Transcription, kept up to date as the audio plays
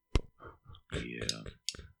Yeah.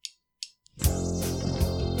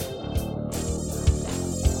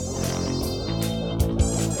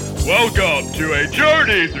 Welcome to a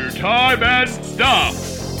journey through time and stuff.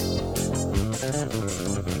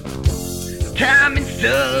 Time and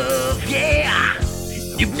stuff, yeah.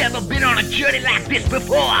 You've never been on a journey like this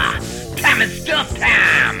before. Time and stuff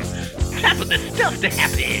time. Time for the stuff to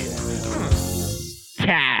happen.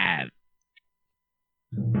 Time.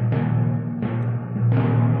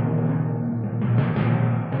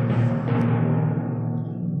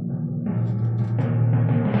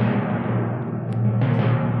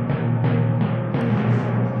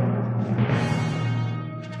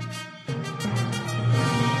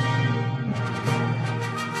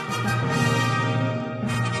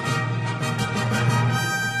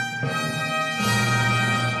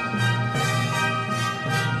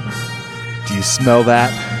 Do you smell that?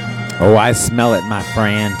 Oh, I smell it, my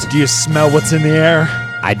friend. Do you smell what's in the air?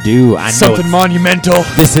 I do. I know Something monumental.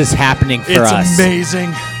 this is happening for us. It's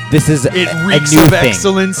amazing. This is It a reeks new of thing.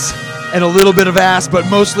 excellence and a little bit of ass, but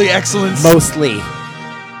mostly excellence. Mostly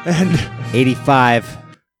And 85,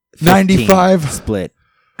 15 95. split.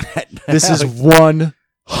 This is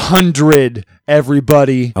 100,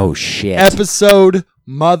 everybody. Oh shit! Episode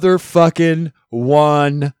motherfucking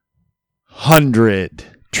 100.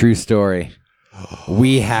 True story.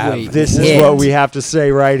 We have. This hit. is what we have to say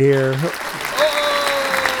right here.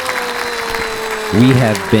 We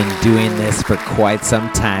have been doing this for quite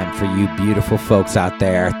some time for you beautiful folks out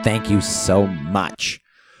there. Thank you so much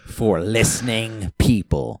for listening,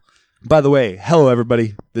 people. By the way, hello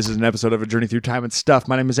everybody. This is an episode of A Journey Through Time and Stuff.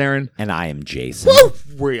 My name is Aaron. And I am Jason. Woo!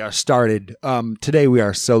 We are started. Today we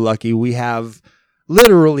are so lucky. We have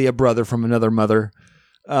literally a brother from another mother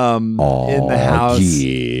in the house.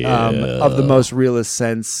 Yeah. Of the most realist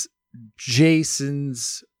sense.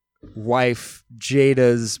 Jason's wife,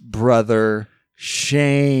 Jada's brother,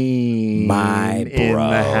 Shane. My in bro.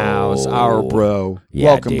 the house. Our bro.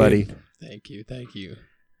 Yeah, Welcome, dude. buddy. Thank you.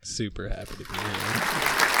 Super happy to be here.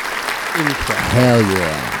 Incredible. Hell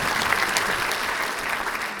yeah.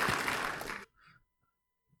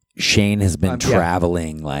 Shane has been Yeah.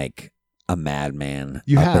 traveling like a madman.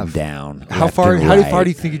 You up have. and down. How left far? and How right. far do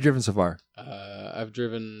you think you've driven so far? I've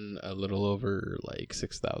driven a little over like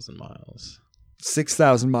 6,000 miles.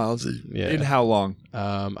 6,000 miles. Yeah. In how long?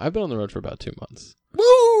 I've been on the road for about 2 months.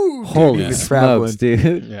 Woo! Holy Dude, you've been smokes,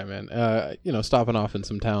 dude. Yeah, man. Stopping off in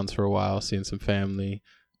some towns for a while, seeing some family.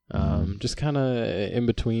 Just kind of in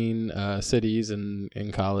between cities and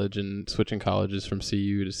in college and switching colleges from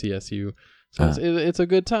CU to CSU. So it's a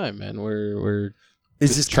good time, man. We're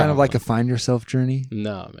Is this kind of like a find yourself journey?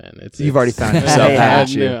 no, man. You've already found yourself,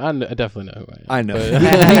 haven't you? I definitely know who I am. I know.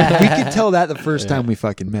 But- we could tell that the first time we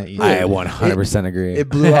fucking met you. I 100% agree.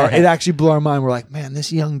 It actually blew our mind. We're like, man,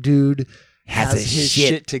 this young dude has his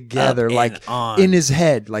shit together, up like and on. in his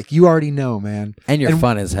head. Like you already know, man. And you're and-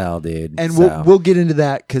 fun as hell, dude. And so. we'll get into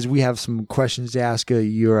that because we have some questions to ask you.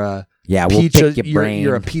 You're a Yeah, we'll pizza. pick your brain.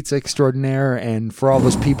 You're a pizza extraordinaire, and for all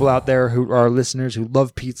those people out there who are listeners who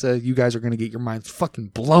love pizza, you guys are going to get your minds fucking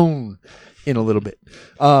blown in a little bit.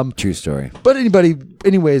 True story. But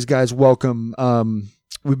anyways, guys, welcome.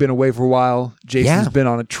 We've been away for a while. Jason's been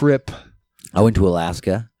on a trip. I went to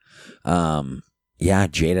Alaska. Yeah,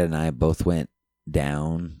 Jada and I both went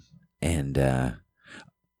down and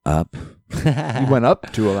up. You went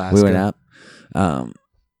up to Alaska. We went up.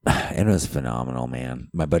 And it was phenomenal, man.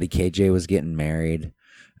 My buddy KJ was getting married.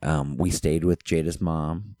 We stayed with Jada's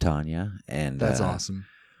mom, Tanya, and That's awesome.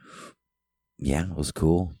 Yeah, it was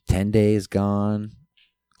cool. 10 days gone.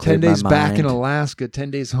 10 Cleared my days back in mind. Alaska,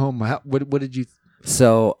 10 days home. What did you...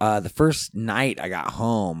 So the first night I got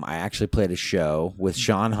home, I actually played a show with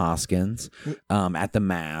Sean Hoskins at the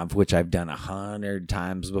Mav, which I've done 100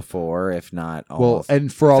 times before, if not almost. Well,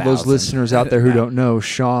 and for all those 1,000. listeners out there who don't know,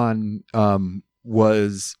 Sean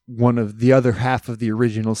was one of the other half of the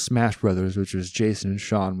original Smash Brothers, which was Jason and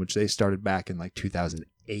Sean, which they started back in like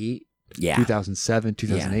 2008, Yeah. 2007,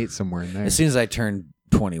 2008, somewhere in there. As soon as I turned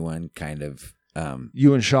 21, kind of.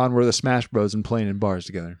 You and Sean were the Smash Bros and playing in bars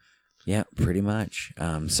together. Yeah, pretty much.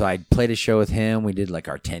 So I played a show with him. We did like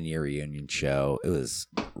our 10-year reunion show. It was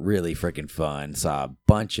really freaking fun. Saw a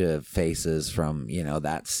bunch of faces from,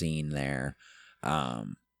 that scene there.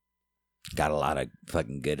 Got a lot of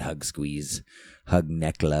fucking good hug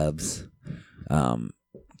neck loves. Those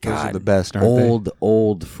are the best, aren't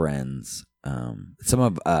old friends. Some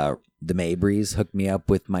of the Mabrys hooked me up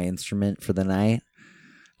with my instrument for the night.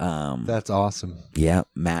 they? That's awesome. Yeah,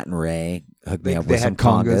 Matt and Ray hooked me up They with some had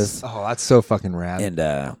congas. congas. Oh, that's so fucking rad. And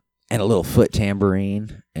a little foot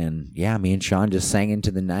tambourine. And yeah, me and Sean just sang into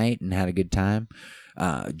the night and had a good time.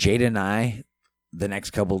 Jada and I, the next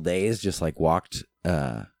couple days, just like walked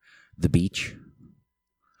the beach.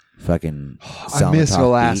 Fucking I miss Salmatov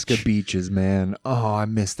Alaska Beach. beaches, man. Oh, I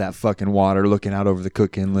miss that fucking water, looking out over the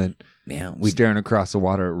Cook Inlet, Yeah, staring across the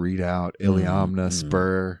water at Redoubt, Iliamna,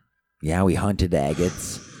 Spur. Yeah, we hunted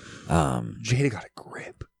agates. Jada got a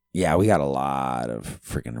grip. Yeah, we got a lot of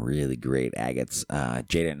freaking really great agates.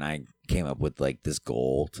 Jada and I came up with like this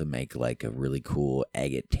goal to make like a really cool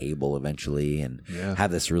agate table eventually, and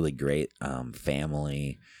have this really great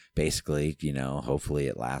family. Basically, hopefully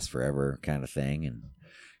it lasts forever, kind of thing, and.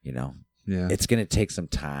 It's going to take some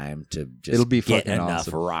time to just it'll be get fucking enough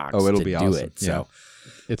awesome. rocks it'll to be do awesome. it. So,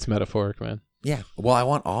 It's metaphoric, man. yeah. Well, I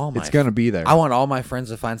want all my. It's gonna be there. I want all my friends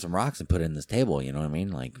to find some rocks and put it in this table. You know what I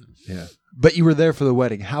mean? Like, yeah. But you were there for the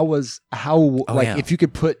wedding. If you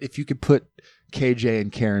could put KJ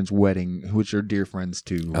and Karen's wedding, which are dear friends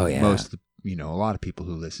to most, a lot of people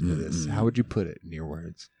who listen to this, how would you put it in your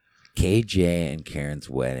words? KJ and Karen's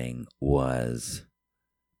wedding was,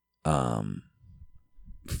 a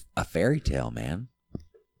fairy tale, man.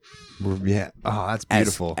 Yeah. Oh, that's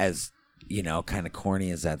beautiful. As kind of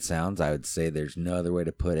corny as that sounds, I would say there's no other way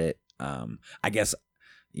to put it. I guess,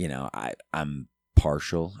 I'm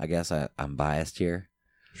partial. I guess I'm biased here.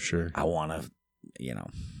 Sure. I want to,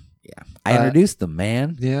 I introduced them,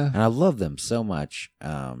 man. Yeah. And I love them so much.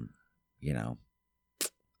 There's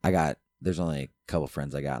only a couple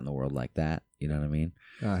friends I got in the world like that. You know what I mean?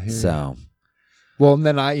 So. Well, and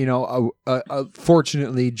then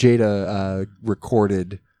fortunately, Jada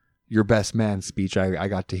recorded your best man speech. I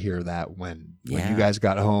got to hear that when you guys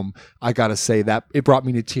got home. I got to say that it brought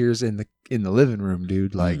me to tears in the living room,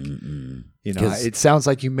 dude. Like, it sounds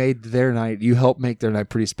like you made their night. You helped make their night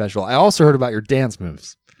pretty special. I also heard about your dance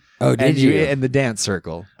moves. Oh, did you? And the dance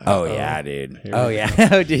circle. Oh, yeah, dude. Oh, yeah.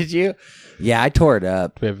 Oh, did you? Yeah, I tore it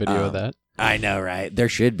up. We have video of that. I know, right? There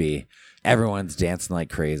should be. Everyone's dancing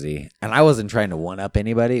like crazy. And I wasn't trying to one-up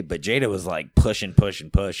anybody, but Jada was like pushing.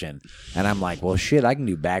 And I'm like, well, shit, I can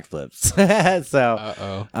do backflips.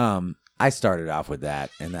 So I started off with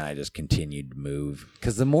that, and then I just continued to move.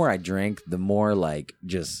 Because the more I drink, the more like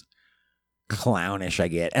just clownish I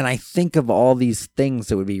get. And I think of all these things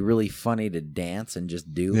that would be really funny to dance and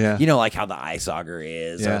just do. Yeah. Like how the ice auger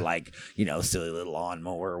is, or like, silly little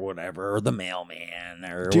lawnmower or whatever, or the mailman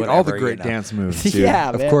or dude, whatever. all the great dance moves. Dude. Yeah,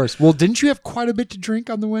 of man. course. Well, didn't you have quite a bit to drink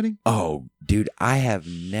on the wedding? Oh, dude, I have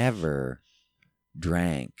never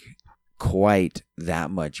drank quite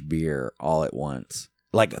that much beer all at once.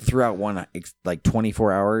 Like throughout one, like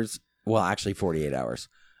 24 hours. Well, actually 48 hours.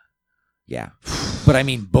 Yeah. But I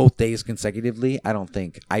mean, both days consecutively, I don't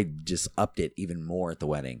think. I just upped it even more at the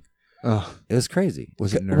wedding. Oh, it was crazy.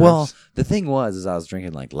 Was it nerves? Well, the thing was, I was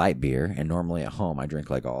drinking like light beer, and normally at home I drink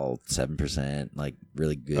like all 7%, like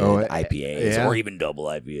really good IPAs, or even double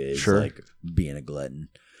IPAs. Sure. Like being a glutton.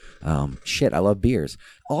 Shit, I love beers.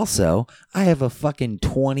 Also, I have a fucking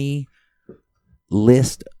 20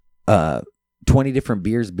 different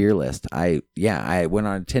beer list. I went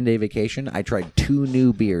on a 10-day vacation. I tried 2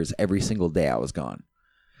 new beers every single day I was gone.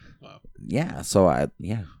 Wow. Yeah, so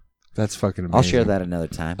that's fucking amazing. I'll share that another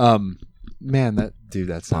time. Man, that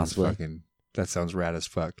sounds Possibly. that sounds rad as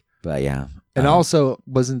fuck. But yeah. And also,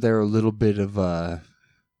 wasn't there a little bit of I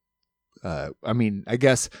mean, I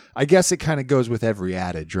guess it kind of goes with every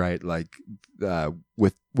adage, right? Like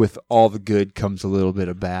with all the good comes a little bit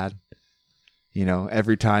of bad.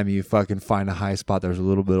 Every time you fucking find a high spot, there's a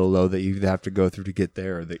little bit of low that you have to go through to get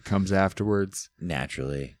there, or that comes afterwards.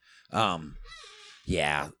 Naturally.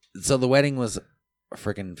 Yeah. So the wedding was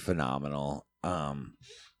freaking phenomenal. And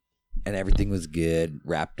everything was good,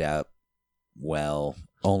 wrapped up well.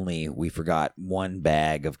 Only we forgot one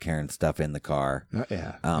bag of Karen's stuff in the car.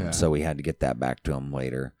 So we had to get that back to him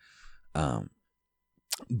later.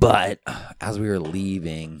 But as we were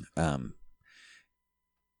leaving,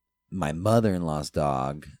 my mother-in-law's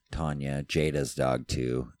dog, Tanya, Jada's dog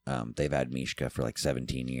too. They've had Mishka for like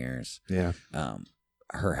 17 years. Yeah.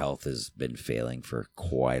 Her health has been failing for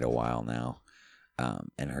quite a while now.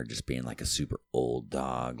 And her just being like a super old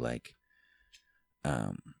dog, like,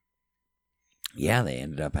 they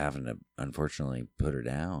ended up having to unfortunately put her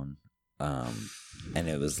down. And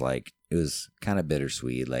it was kind of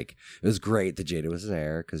bittersweet. Like, it was great that Jada was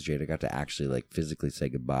there, because Jada got to actually like physically say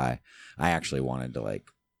goodbye. I actually wanted to like,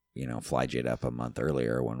 fly Jada up a month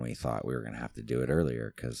earlier when we thought we were going to have to do it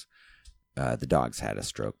earlier, because the dog's had a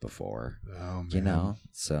stroke before. Oh, man.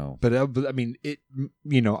 So. But I mean,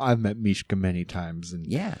 I've met Mishka many times, and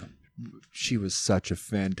she was such a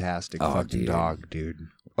fantastic fucking dog, dude.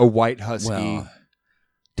 A white husky. Well,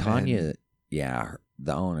 Tanya,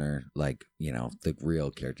 the owner, like, the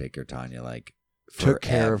real caretaker, Tanya, like, took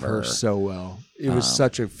care of her forever. so well. It was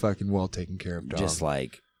such a fucking well taken care of dog. Just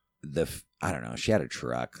like I don't know. She had a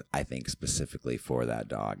truck, I think, specifically for that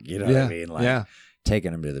dog. You know what I mean? Like,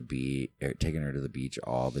 taking him to the beach, or taking her to the beach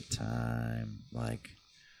all the time. Like,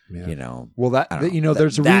 you know. Well,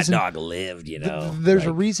 there's a that reason. That dog lived, you know. There's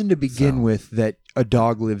a reason to begin with that a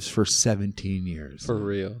dog lives for 17 years. For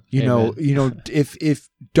real. You know, if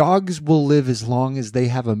dogs will live as long as they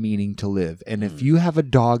have a meaning to live. And if you have a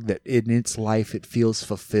dog that in its life it feels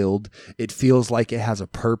fulfilled, it feels like it has a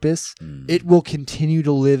purpose, it will continue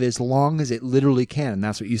to live as long as it literally can. And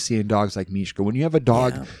that's what you see in dogs like Mishka. When you have a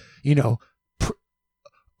dog, you know,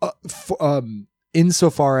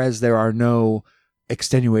 insofar as there are no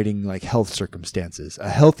extenuating like health circumstances, a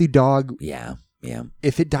healthy dog,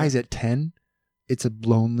 if it dies at 10, it's a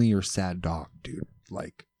lonely or sad dog, dude.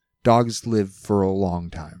 Like, dogs live for a long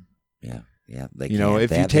time. Yeah. You know,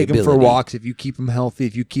 if you take them for walks, if you keep them healthy,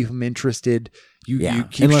 if you keep them interested, you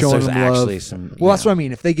keep Unless showing there's them love. That's what I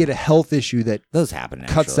mean. If they get a health issue that those happen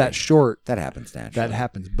cuts that short, that happens naturally. That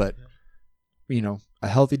happens. But, you know, a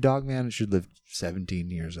healthy dog, man, it should live 17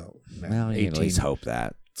 years old. Man, well, you 18. can at least hope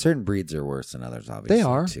that. Certain breeds are worse than others, obviously. They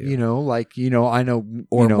are, too. you know, like, you know, I know.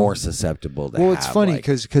 Or you know, more susceptible to well, it's funny like,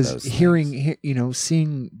 because hearing, you know,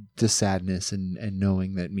 seeing the sadness and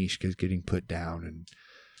knowing that Mishka's getting put down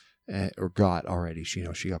or got already, she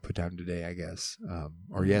got put down today, I guess,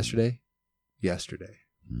 or yesterday. Yesterday.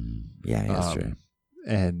 Yesterday.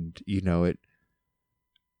 And, you know, it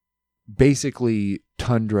basically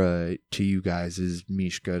Tundra to you guys is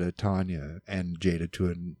Mishka to Tanya and Jada to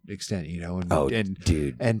an extent, you know. And,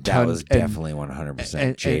 dude, and that was definitely 100%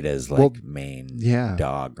 Jada's main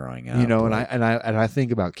dog growing up. You know, like, and I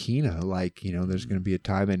think about Kina, like, you know, there's going to be a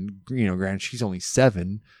time, and you know, granted she's only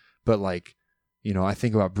 7, but like, you know, I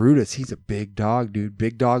think about Brutus. He's a big dog, dude.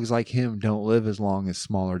 Big dogs like him don't live as long as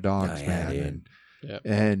smaller dogs, man.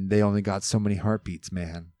 And they only got so many heartbeats,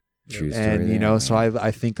 man. True story. And you know, so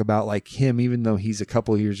I think about like him, even though he's a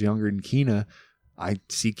couple of years younger than Kina, I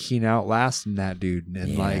see Kina outlasting that dude,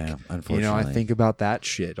 and like, you know, I think about that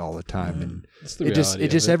shit all the time, and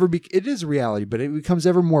it is a reality, but it becomes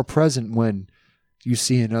ever more present when you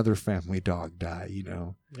see another family dog die, you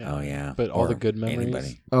know. Yeah. Oh yeah, but all the good memories.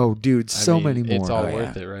 Anybody. Oh, dude, many more. It's all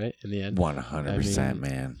worth it, right? In the end, 100%,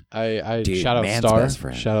 man. I dude, shout out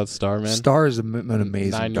Star. Shout out Star, man. Star is an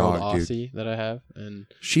amazing 9-year-old dog, dude. Aussie that I have, and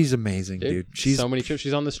she's amazing, dude. She's so many trips.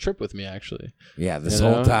 She's on this trip with me, actually. Yeah, this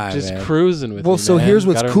whole time, just man. cruising with me. Well, so man. here's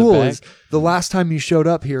what's cool is the last time you showed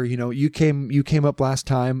up here, you know, you came up last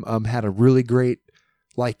time, had a really great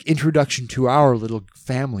like introduction to our little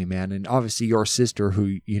family, man, and obviously your sister,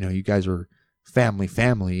 who, you know, you guys are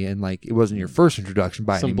family, and like it wasn't your first introduction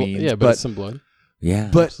by any means, yeah, but some blood. Yeah,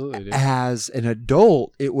 but as an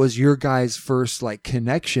adult, it was your guys' first like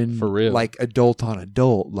connection for real, like adult on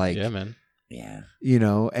adult, like yeah, man, yeah, you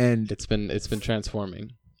know, and it's been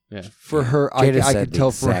transforming. Yeah, for her, I could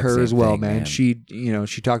tell for her as well, man. man. She, you know,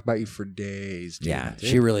 she talked about you for days. Dude. Yeah,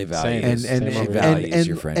 she really values and values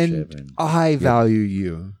your friendship, and I value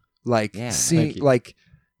you. Like, seeing, like,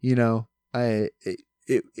 you know, it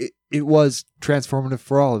was transformative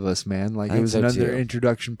for all of us, man. Like, it was another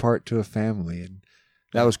introduction part to a family, and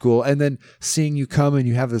that was cool. And then seeing you come and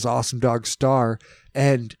you have this awesome dog Star,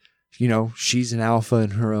 and you know, she's an alpha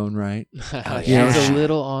in her own right. She's a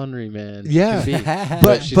little ornery, man. Yeah,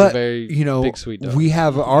 but she's a very, you know, big, sweet dog. We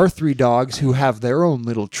have our 3 dogs who have their own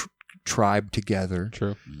little tribe together.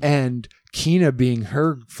 True. And Kina being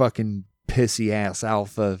her fucking pissy ass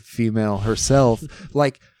alpha female herself,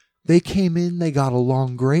 like they came in, they got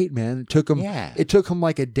along great, man. It took them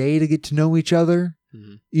like a day to get to know each other.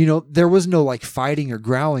 Mm-hmm. You know, there was no like fighting or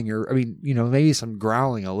growling, or I mean, you know, maybe some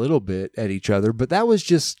growling a little bit at each other, but that was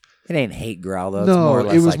just. It ain't hate growl though. No, it's more or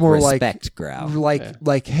less it was like more respect like growl.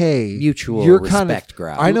 Like hey, mutual you're respect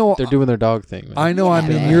growl. I know they're doing their dog thing. Man. I know I'm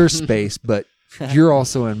in your space, but you're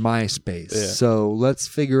also in my space. Yeah. So let's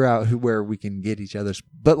figure out where we can get each other's.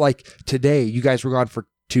 But like today, you guys were gone for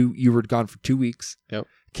 2. You were gone for 2 weeks. Yep.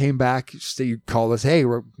 Came back. So you called us. Hey,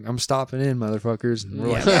 I'm stopping in, motherfuckers. And we're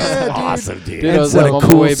like, that's awesome, dude. I was what on a my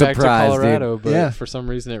cool way surprise, back to Colorado, dude. but for some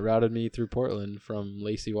reason it routed me through Portland from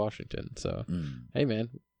Lacey, Washington. So hey, man.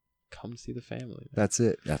 Come see the family. Man. That's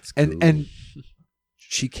it. That's cool. And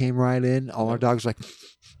she came right in. All our dogs were like,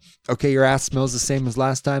 okay, your ass smells the same as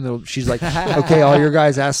last time. She's like, okay, all your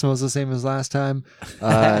guys' ass smells the same as last time. All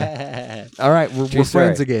right, we're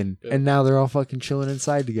friends again. Yep. And now they're all fucking chilling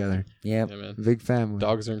inside together. Yep. Yeah, man. Big family.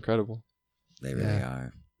 Dogs are incredible. They really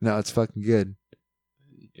are. No, it's fucking good.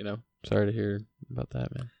 You know, sorry to hear about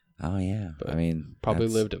that, man. Oh yeah, but I mean, probably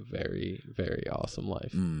lived a very, very awesome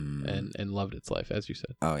life, and loved its life, as you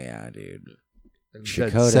said. Oh yeah, dude.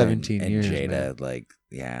 Shakota 17 and years, Jada, man. like,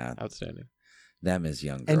 yeah, Outstanding. them as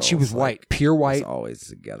young girls. And she was white, pure was white, always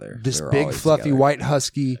together. this They were big always fluffy together. white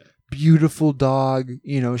husky, beautiful dog.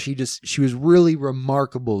 You know, she was really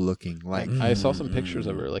remarkable looking. Like I saw some pictures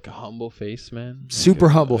of her, like a humble face, man. super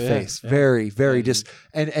Like, humble yeah, face, yeah. very, very And- just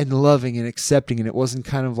and loving and accepting. And it wasn't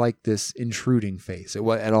kind of like this intruding face. It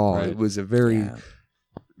was at all. Right. It was a very Yeah.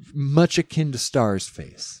 much akin to Star's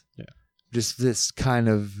face. Yeah. Just this kind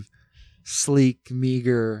of sleek,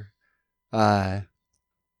 meager,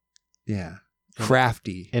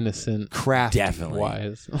 crafty, innocent, crafty, Definitely.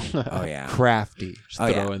 wise. Oh yeah. crafty. Just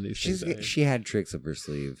Oh throw yeah. in these things. at you. She had tricks up her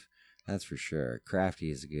sleeve. That's for sure. Crafty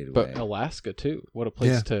is a good But way. Alaska too. What a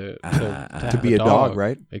place Yeah. to To be a dog,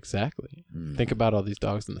 right? Exactly. Mm. Think about all these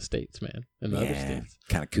dogs in the States, man. In the other Yeah. states.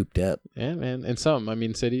 Kind of cooped up. Yeah, man. And some, I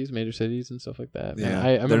mean, cities, major cities and stuff like that. Man. Yeah, I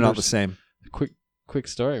they're remember not the same. quick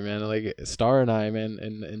story, man. Like Star and I, man,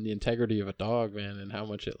 and the integrity of a dog, man, and how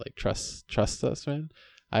much it like trusts us, man.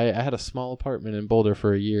 I had a small apartment in Boulder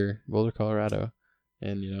for a year, Boulder, Colorado.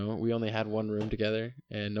 And, you know, we only had one room together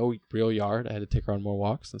and no real yard. I had to take her on more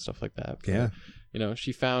walks and stuff like that. But, Yeah. you know,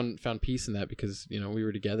 she found peace in that because, you know, we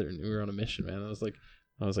were together and we were on a mission, man. I was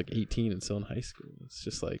like 18 and still in high school. It's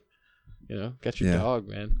just like, you know, get your Yeah. dog,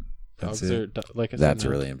 man. That's Dogs it. are, like I said, That's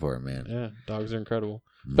man, really important, man. yeah, dogs are incredible.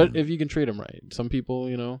 Mm. But if you can treat them right, some people,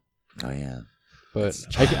 you know, Oh yeah. but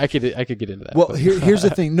I could get into that. Well, but- here's the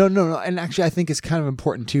thing. No. And actually, I think it's kind of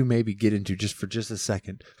important to maybe get into just for just a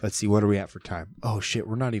second. Let's see. What are we at for time? Oh, shit.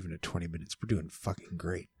 We're not even at 20 minutes. We're doing fucking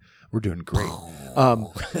great. We're doing great.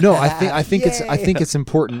 No, I think it's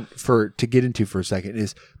important to get into for a second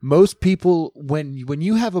is most people, when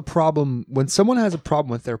you have a problem, when someone has a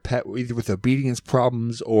problem with their pet, either with obedience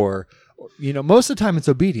problems or, you know, most of the time it's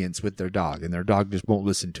obedience with their dog and their dog just won't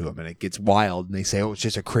listen to them and it gets wild and they say, oh, it's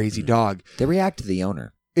just a crazy dog. They react to the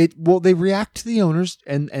owner. They react to the owners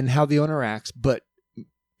and how the owner acts, but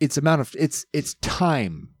it's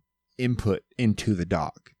time input into the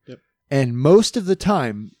dog. Yep. And And most of the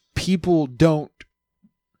time people don't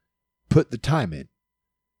put the time in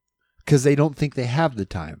because they don't think they have the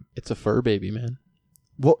time. it's a fur baby, man.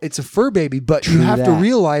 Well, it's a fur baby, but you True have to that.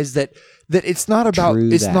 realize that it's not about True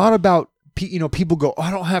it's that. not about you know, people go, oh, I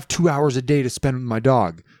don't have 2 hours a day to spend with my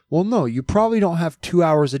dog. Well, no, you probably don't have 2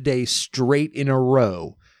 hours a day straight in a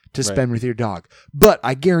row to Right. spend with your dog. But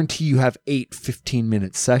I guarantee you have 8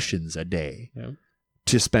 15-minute sessions a day Yeah.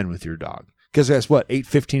 to spend with your dog. Because guess what? 8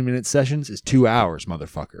 15-minute sessions is 2 hours,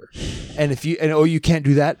 motherfucker. And if you can't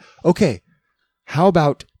do that, okay. How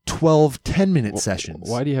about 12 10-minute sessions?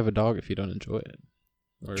 Why do you have a dog if you don't enjoy it?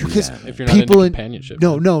 Or Because if you're not into companionship.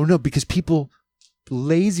 No, because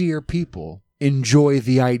lazier people enjoy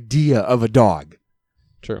the idea of a dog.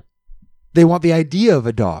 True. They want the idea of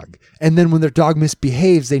a dog. And then when their dog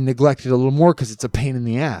misbehaves, they neglect it a little more because it's a pain in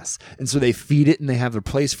the ass. And so they feed it and they have a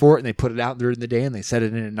place for it and they put it out during the day and they set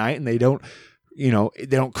it in at night and they don't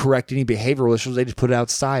correct any behavioral issues. They just put it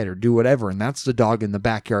outside or do whatever. And that's the dog in the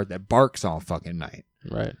backyard that barks all fucking night.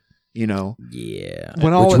 Right. You know? Yeah.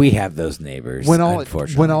 When we have those neighbors. When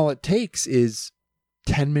unfortunately. all it takes is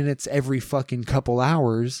 10 minutes every fucking couple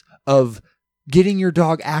hours of getting your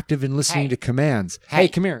dog active and listening to commands. Hey,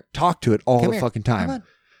 come here. Talk to it all the fucking Come time. on.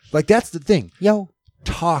 Like, that's the thing. Yo.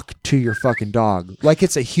 Talk to your fucking dog like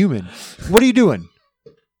it's a human. What are you doing?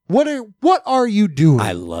 What are you doing?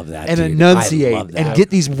 I love that. And dude. enunciate I love that. and get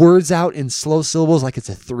these words out in slow syllables like it's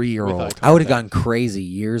a 3-year-old. Without I would have gone crazy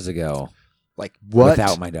years ago. Like, what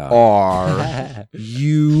Without my dog. are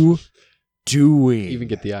you doing? Even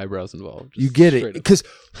get the eyebrows involved. You Just get it straight up. because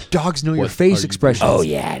dogs know your What are face you expressions. Oh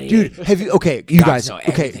yeah, dude. Have you? Okay, you Dogs guys. know Okay,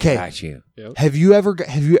 everything okay. about you. Yep. Have you?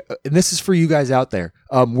 And this is for you guys out there.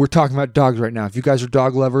 We're talking about dogs right now. If you guys are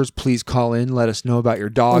dog lovers, please call in. Let us know about your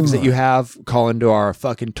dogs that you have. Call into our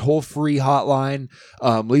fucking toll-free hotline.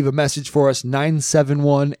 Leave a message for us,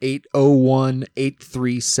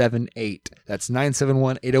 971-801-8378. That's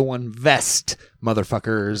 971-801-VEST,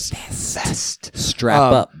 motherfuckers. Vest.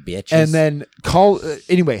 Strap up, bitches. And then call.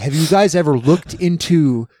 Anyway, have you guys ever looked at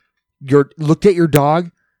your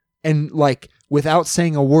dog and, like, without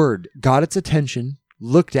saying a word, got its attention,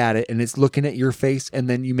 looked at it, and it's looking at your face, and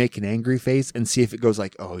then you make an angry face and see if it goes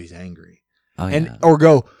like, oh, he's angry. Oh, And yeah. or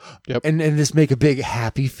go Yep. and just make a big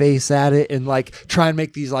happy face at it and like try and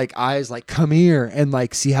make these like eyes like come here and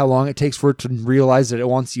like see how long it takes for it to realize that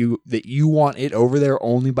that you want it over there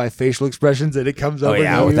only by facial expressions and it comes Oh over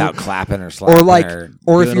yeah, to you. without clapping or slapping Or like,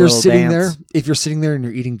 or if doing a you're little sitting dance. there and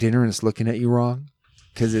you're eating dinner and it's looking at you wrong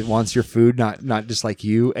because it wants your food, not just like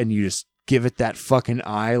you, and you just give it that fucking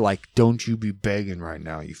eye, like, don't you be begging right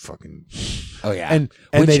now, you fucking. Oh yeah, And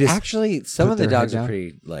which they just actually some put of the their head dogs are down.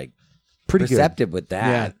 pretty like pretty perceptive with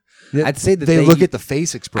that. Yeah. I'd say that they look at the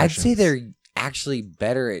face expression. I'd say they're actually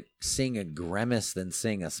better at seeing a grimace than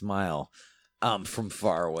seeing a smile from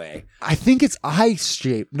far away. I think it's eye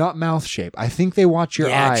shape, not mouth shape. I think they watch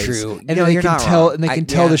your eyes. True. And No, they you're can not tell wrong. and they can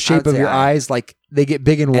tell the shape of your eyes, like they get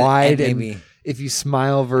big and wide and if you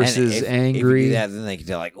smile versus angry. If you do that, then they can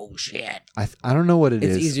tell like, oh shit. I don't know what it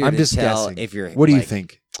It's is. easier I'm to just tell guessing. if you're what do you like-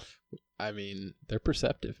 think? I mean, they're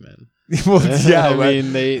perceptive, man. Well, yeah, I right.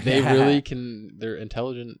 mean, they really can. They're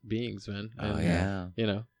intelligent beings, man. Oh And, yeah. You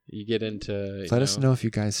know, you get into. Let us know if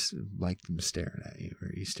you guys like them staring at you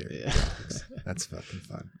or you stare at Yeah. them. That's fucking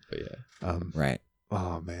fun. But yeah. Right.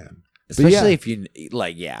 Oh man. Especially if you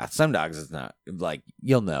like, some dogs it's not like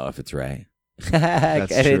you'll know if it's right.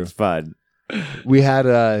 That's And true. It's fun. We had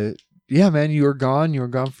man, you were gone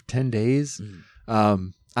for 10 days. I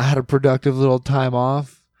had a productive little time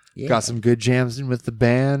off. Yeah. Got some good jams in with the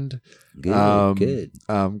band. Good.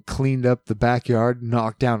 Cleaned up the backyard,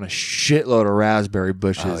 knocked down a shitload of raspberry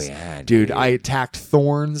bushes. Oh yeah, Dude, I attacked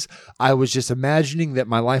thorns. I was just imagining that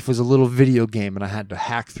my life was a little video game and I had to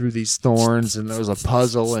hack through these thorns and there was a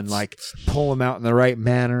puzzle and like pull them out in the right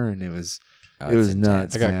manner and it was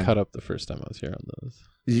nuts. I got man. cut up the first time I was here on those.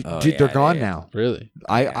 Dude, they're gone now. Really?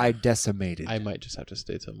 I decimated. I might just have to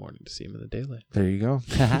stay till morning to see him in the daylight. There you go.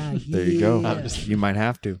 There you go. I'm just- You might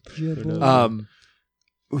have to. Who knows?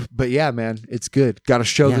 But yeah, man, it's good. Got a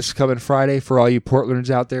show this coming Friday for all you Portlanders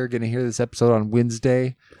out there. Going to hear this episode on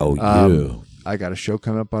Wednesday. Oh yeah. I got a show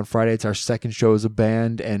coming up on Friday. It's our second show as a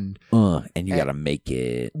band, and you gotta make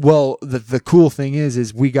it. well, the cool thing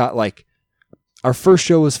is we got like our first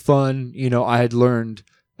show was fun. You know, I had learned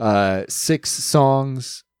 6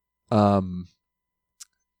 songs.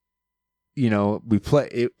 You know, we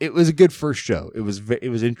play. It was a good first show. It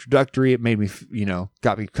was introductory. It made me,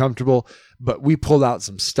 got me comfortable. But we pulled out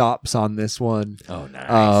some stops on this one. Oh,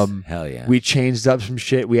 nice. Hell yeah. We changed up some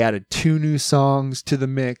shit. We added 2 new songs to the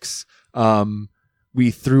mix. We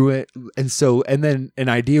threw it, and then an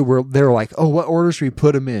idea where they were like, "Oh, what order should we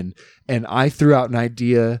put them in?" And I threw out an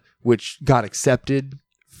idea which got accepted.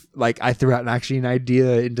 Like I threw out an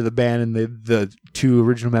idea into the band, and the 2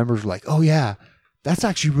 original members were like, "Oh yeah, that's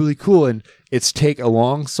actually really cool." And it's take a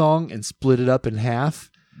long song and split it up in half,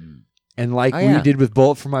 and like we did with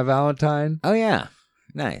 "Bullet for My Valentine." Oh yeah,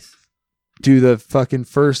 nice. Do the fucking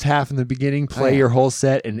first half in the beginning, play your whole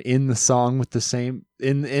set, and in the song with the same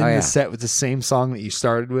the set with the same song that you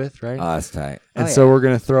started with, right? Oh, that's tight. And so we're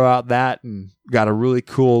gonna throw out that, and got a really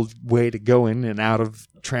cool way to go in and out of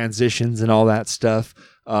transitions and all that stuff.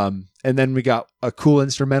 And then we got a cool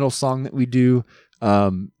instrumental song that we do.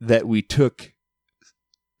 That we took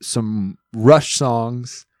some Rush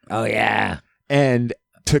songs. Oh yeah, and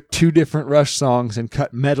took 2 different Rush songs and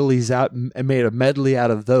cut medleys out and made a medley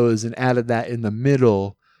out of those and added that in the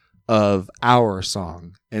middle of our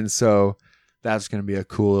song. And so that's going to be a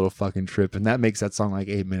cool little fucking trip. And that makes that song like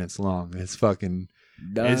 8 minutes long. It's fucking,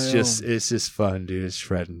 it's just fun, dude. It's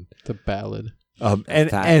shredding. It's a ballad.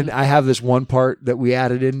 And I have this one part that we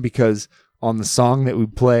added in because on the song that we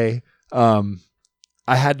play, I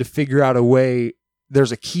had to figure out a way.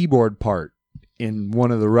 There's a keyboard part in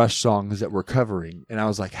one of the Rush songs that we're covering. And I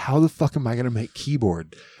was like, how the fuck am I going to make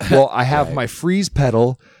keyboard? Well, I have my freeze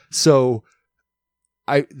pedal. So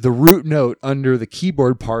the root note under the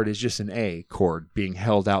keyboard part is just an A chord being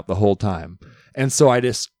held out the whole time. And so I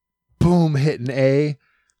just boom, hit an A,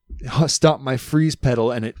 stop my freeze pedal,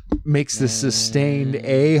 and it makes this sustained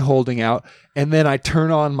A holding out. And then I turn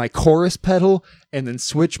on my chorus pedal and then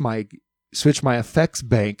switch my effects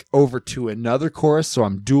bank over to another chorus. So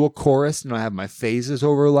I'm dual chorus and I have my phases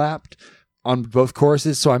overlapped on both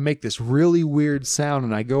choruses. So I make this really weird sound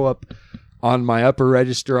and I go up on my upper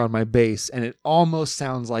register on my bass and it almost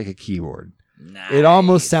sounds like a keyboard. Nice. It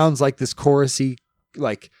almost sounds like this chorusy,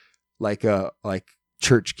 like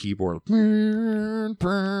church keyboard. And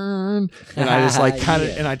I just like kind of,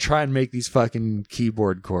 and I try and make these fucking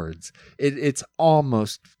keyboard chords. It's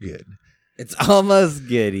almost good. It's almost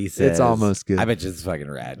good, he says. It's almost good. I bet you it's fucking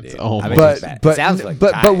rad, dude.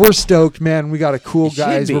 But we're stoked, man. We got a cool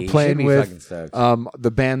guys we're playing with.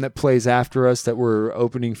 The band that plays after us that we're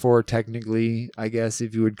opening for, technically, I guess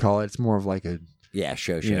if you would call it, it's more of like a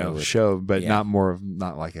show, but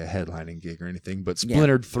not like a headlining gig or anything. But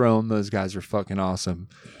Splintered Throne, those guys are fucking awesome.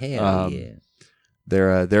 Hell yeah.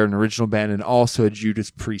 They're an original band and also a Judas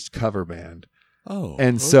Priest cover band. Oh,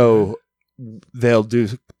 and so they'll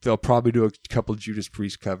probably do a couple Judas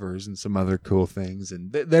Priest covers and some other cool things,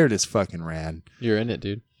 and they're just fucking rad. You're in it,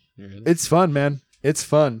 dude. You're in it. It's fun, man. It's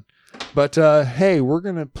fun. But hey, we're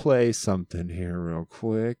gonna play something here real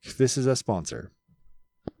quick. This is a sponsor.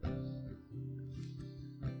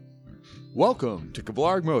 Welcome to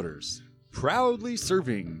Kablarg Motors, proudly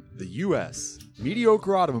serving the U.S.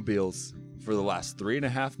 mediocre automobiles for the last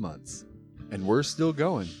 3.5 months. And we're still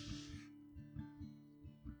going.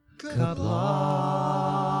 Kablarg.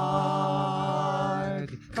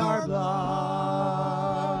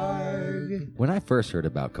 When I first heard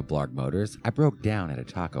about Kablarg Motors, I broke down at a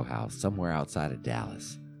taco house somewhere outside of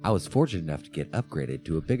Dallas. I was fortunate enough to get upgraded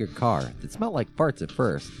to a bigger car that smelled like farts at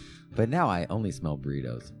first, but now I only smell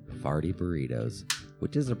burritos. Farty burritos,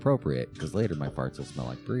 which is appropriate because later my farts will smell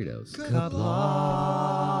like burritos. Kablarg.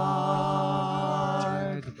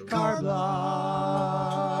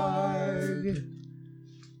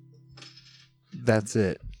 That's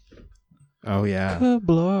it. Oh yeah.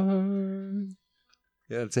 Kablarg.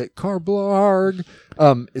 Yeah, that's it. Kablarg.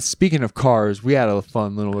 Speaking of cars, we had a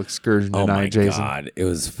fun little excursion tonight, Oh my Jason. god, it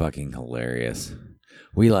was fucking hilarious.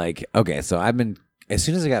 So I've been, as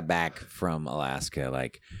soon as I got back from Alaska,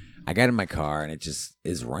 I got in my car and it just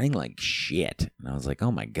is running like shit. And I was like,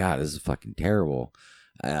 oh my god, this is fucking terrible.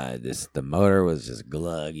 The motor was just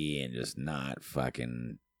gluggy and just not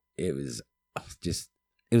fucking, it was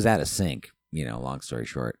out of sync, long story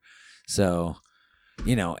short. So,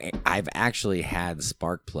 I've actually had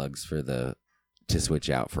spark plugs to switch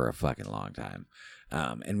out for a fucking long time.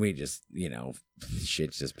 And we just,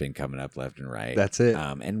 shit's just been coming up left and right. That's it.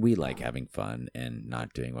 And we like having fun and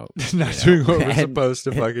not doing what doing what we're supposed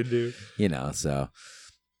to fucking do. So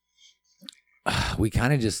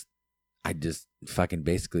I just fucking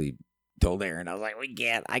basically told Aaron, I was like,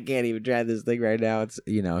 I can't even drive this thing right now. It's,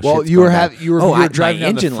 Well, you were driving my down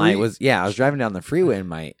engine the light was, I was driving down the freeway and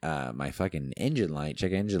my fucking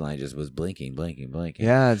check engine light just was blinking.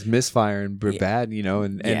 Yeah, it's misfiring bad,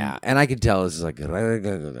 and and I could tell it was like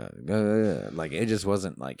it just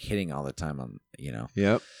wasn't like hitting all the time on,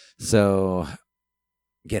 Yep. So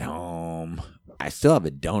get home. I still have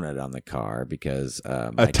a donut on the car because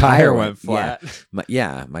my a tire went flat.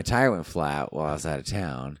 Yeah, my tire went flat while I was out of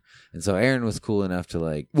town, and so Aaron was cool enough to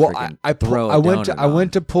I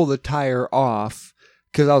went to pull the tire off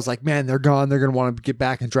because I was like, man, they're gone. They're gonna want to get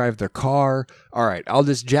back and drive their car. All right, I'll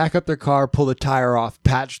just jack up their car, pull the tire off,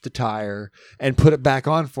 patch the tire, and put it back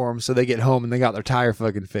on for them so they get home and they got their tire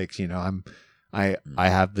fucking fixed. I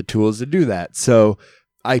have the tools to do that, so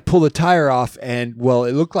I pulled the tire off, and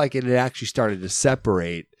it looked like it had actually started to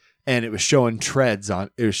separate, and it was showing threads,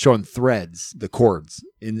 the cords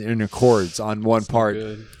in the cords on one part,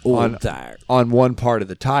 on one part of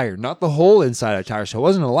the tire, not the whole inside of the tire. So it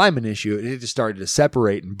wasn't an alignment issue. It just started to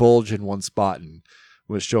separate and bulge in one spot, and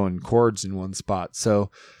was showing cords in one spot.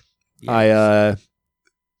 So I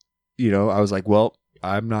was like, well,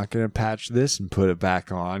 I'm not going to patch this and put it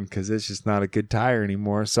back on because it's just not a good tire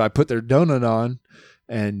anymore. So I put their donut on.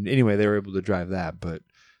 And anyway, they were able to drive that, but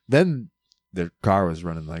then their car was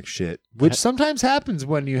running like shit, which sometimes happens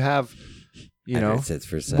when you have, it sits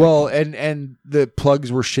for a second. Well, and the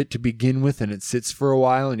plugs were shit to begin with, and it sits for a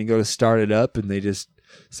while, and you go to start it up, and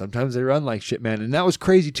sometimes they run like shit, man. And that was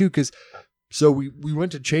crazy too, because we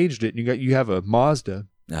went to change it, and you have a Mazda,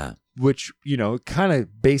 which kind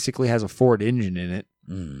of basically has a Ford engine in it,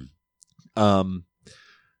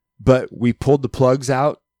 but we pulled the plugs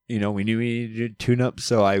out. We knew we needed to tune up,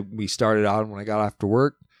 so we started on when I got after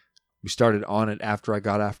work. We started on it after I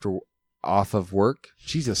got off of work.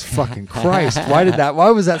 Jesus fucking Christ!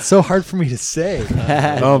 Why was that so hard for me to say?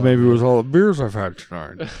 Oh, maybe it was all the beers I've had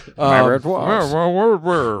tonight. Maybe it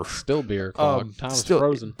was. Still beer clog. Time is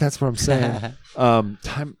frozen. That's what I'm saying.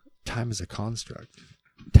 Time is a construct.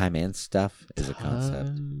 Time and stuff is a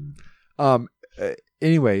concept.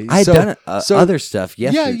 Anyway, I had done other stuff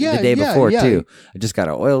yesterday, the day before too. I just got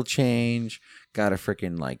an oil change, got a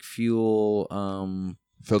freaking fuel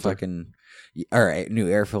filter, new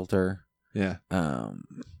air filter. Yeah.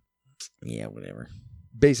 Whatever.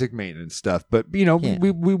 Basic maintenance stuff, but we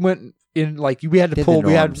went in we had to pull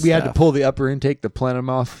to pull the upper intake, the plenum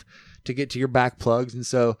off to get to your back plugs, and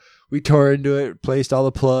so we tore into it, replaced all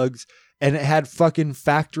the plugs, and it had fucking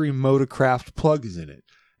factory Motorcraft plugs in it,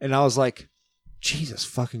 and I was like, Jesus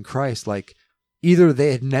fucking Christ, either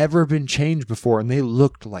they had never been changed before and they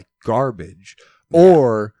looked like garbage,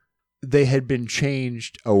 or they had been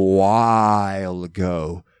changed a while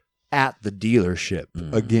ago at the dealership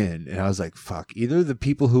again. And I was like, fuck, either the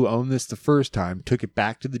people who owned this the first time took it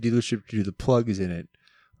back to the dealership to do the plugs in it,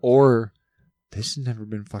 or this has never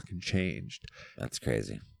been fucking changed. That's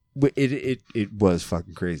crazy. It was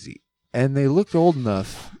fucking crazy. And they looked old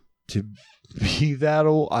enough to be that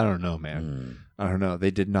old. I don't know, man. I don't know. They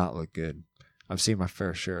did not look good. I've seen my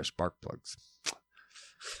fair share of spark plugs.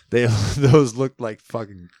 Those looked like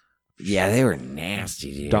fucking they were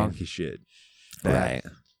nasty, dude. Donkey shit. Right.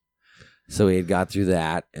 So we had got through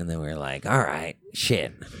that, and then we were like, all right,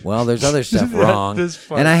 shit. Well, there's other stuff wrong.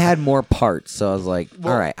 And I had more parts, so I was like,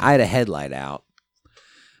 all right, I had a headlight out.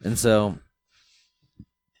 And so,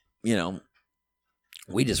 we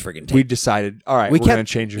just freaking we decided, all right, we're going to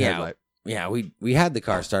change your headlight. Yeah, we had the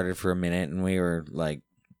car started for a minute, and we were like,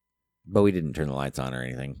 but we didn't turn the lights on or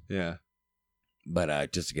anything. Yeah.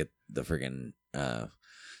 But just to get the freaking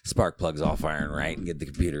spark plugs all firing right and get the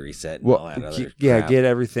computer reset and all that other crap. Get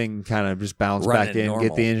everything kind of just balanced back in, normal.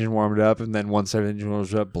 get the engine warmed up, and then once that engine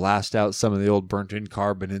warms up, blast out some of the old burnt-in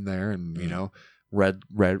carbon in there, and, red,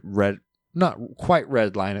 not quite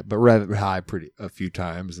red line it, but red high a few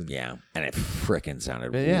times. And yeah, and it frickin'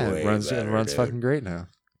 sounded it runs better, fucking great now.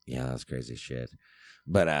 Yeah, that's crazy shit.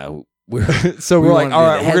 But we're like, all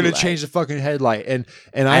right, we're gonna change the fucking headlight, and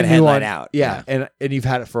I knew out. Yeah, and you've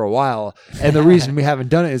had it for a while, and the reason we haven't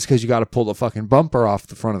done it is because you got to pull the fucking bumper off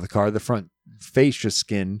the front of the car, the front fascia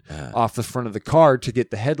skin off the front of the car to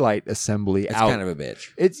get the headlight assembly out. It's kind of a bitch.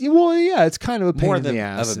 It's kind of a pain more in the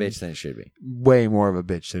ass. Of a bitch than it should be. Way more of a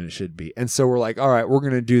bitch than it should be. And so we're like, all right, we're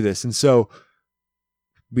gonna do this, and so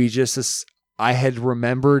I had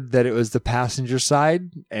remembered that it was the passenger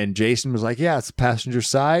side, and Jason was like, yeah, it's the passenger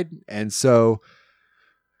side. And so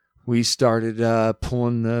we started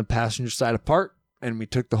pulling the passenger side apart, and we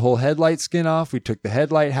took the whole headlight skin off. We took the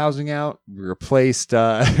headlight housing out. We replaced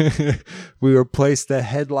the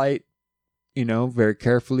headlight, very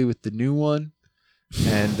carefully with the new one,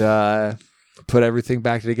 and put everything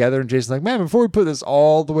back together. And Jason's like, man, before we put this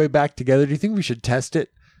all the way back together, do you think we should test it?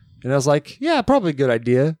 And I was like, yeah, probably a good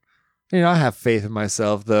idea. I have faith in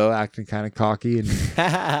myself, though, acting kind of cocky.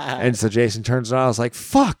 And so Jason turns around. I was like,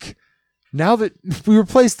 fuck. Now that we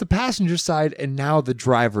replaced the passenger side, and now the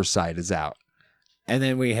driver's side is out. And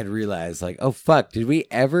then we had realized, like, oh, fuck. Did we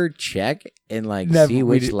ever check and, see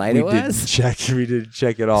which light it was? We didn't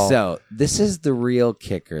check at all. So this is the real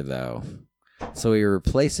kicker, though. So we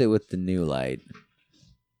replace it with the new light.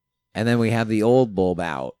 And then we have the old bulb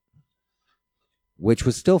out, which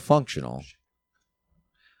was still functional.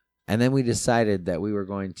 And then we decided that we were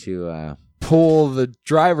going to pull the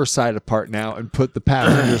driver's side apart now and put the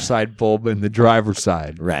passenger side bulb in the driver's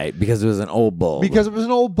side. Right, because it was an old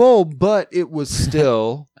bulb. But it was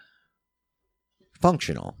still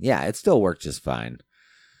functional. Yeah, it still worked just fine.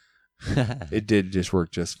 It did just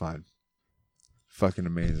work just fine. Fucking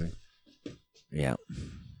amazing. Yeah.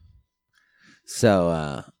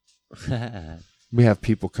 So, we have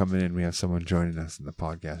people coming in. We have someone joining us in the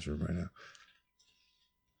podcast room right now.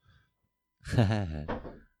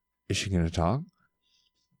 Is she gonna talk?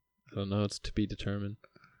 I don't know. It's to be determined.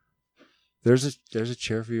 There's a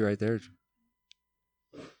chair for you right there.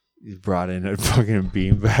 You brought in a fucking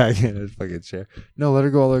beanbag and a fucking chair. No, let her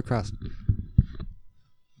go all the way across.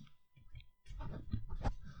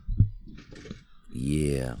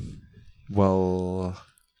 Yeah. Well,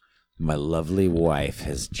 my lovely wife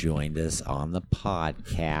has joined us on the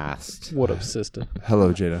podcast. What up, sister?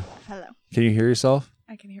 Hello, Jada. Hello. Can you hear yourself?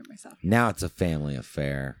 I can hear myself. Now it's a family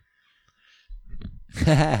affair.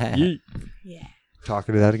 Yeah.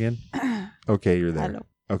 Talking to that again? Okay, you're there. Hello.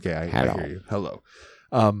 Okay, I hear you. Hello.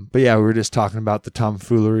 But yeah, we were just talking about the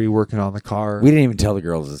tomfoolery working on the car. We didn't even tell the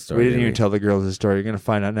girls the story. We didn't even tell the girls the story. You're going to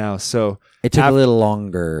find out now. So it took a little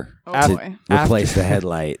longer to boy. replace the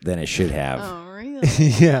headlight than it should have. Oh, really?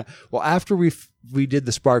 Yeah. Well, after we did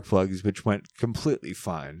the spark plugs, which went completely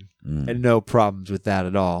fine and no problems with that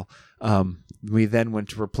at all, we then went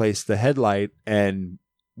to replace the headlight, and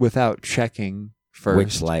without checking first,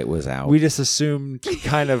 which light was out, we just assumed,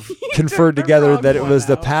 kind of conferred together that it was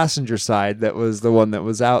the passenger side that was the one that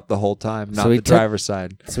was out the whole time, not the driver's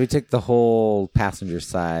side. So we took the whole passenger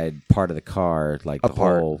side part of the car, like the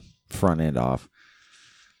whole front end off,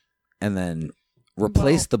 and then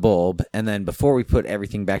replaced the bulb. And then before we put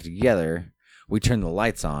everything back together, we turned the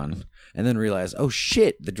lights on. And then realized, oh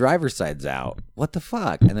shit, the driver's side's out. What the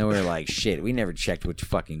fuck? And then we were like, shit, we never checked which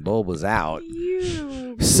fucking bulb was out.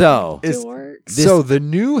 So the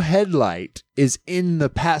new headlight is in the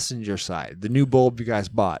passenger side. The new bulb you guys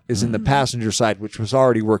bought is in the passenger side, which was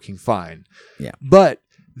already working fine. Yeah. But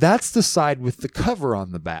that's the side with the cover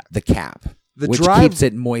on the back. The cap. Which keeps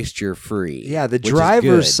it moisture free. Yeah, the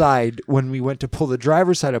driver's side, when we went to pull the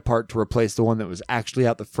driver's side apart to replace the one that was actually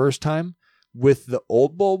out the first time, with the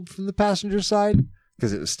old bulb from the passenger side,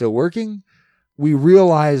 because it was still working, we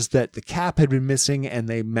realized that the cap had been missing and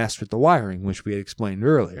they messed with the wiring, which we had explained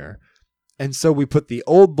earlier. And so we put the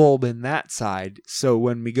old bulb in that side, so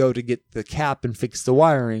when we go to get the cap and fix the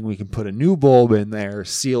wiring, we can put a new bulb in there,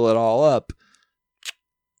 seal it all up.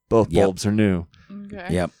 Both bulbs are new. Okay.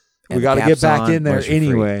 Yep. we And got to get caps back on, in there moisture free.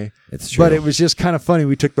 anyway. It's true. But it was just kind of funny.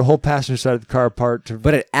 We took the whole passenger side of the car apart to.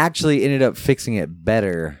 But it actually ended up fixing it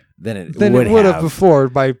better than it Than would it would have have before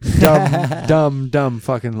by dumb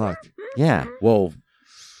fucking luck. Yeah. Well,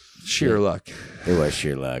 Sheer luck. it was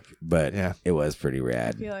sheer luck, but Yeah. it was pretty I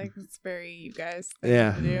rad. feel like it's very you guys thing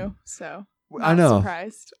Yeah. to do. So I not know.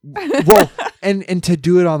 Surprised. Well, and to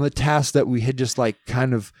do it on the task that we had just like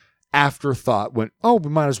kind of afterthought went, oh, we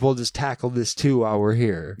might as well just tackle this too while we're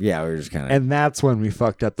here. Yeah, we were just kind of. And that's when we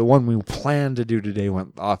fucked up. The one we planned to do today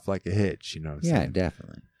went off like a hitch, you know what I'm Yeah, saying?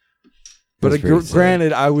 definitely. But That's pretty silly.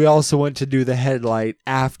 granted, we also went to do the headlight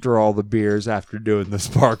after all the beers, after doing the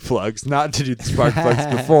spark plugs, not to do the spark plugs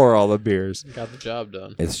before all the beers. Got the job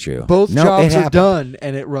done. It's true. Both No, jobs it are happened. done,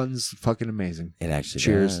 and it runs fucking amazing. It actually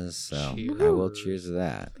Cheers. does. So Cheers. I will cheers to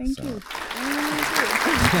that. Thank so. you.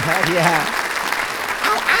 Yeah.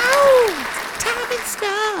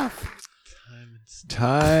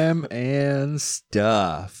 Time and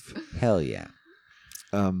stuff. Hell yeah.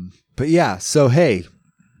 But yeah, so hey,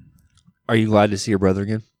 are you glad to see your brother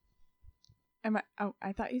again? Am I? Oh,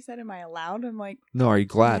 I thought you said, "Am I allowed?" I'm like, No, are you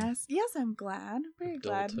glad? Yes, I'm glad. Very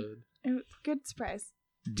glad. Adulthood. It was a good surprise.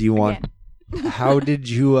 Do you want? Again. How did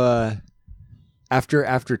you?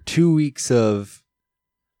 After 2 weeks of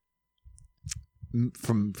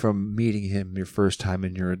from meeting him your first time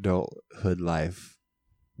in your adulthood life,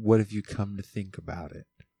 what have you come to think about it?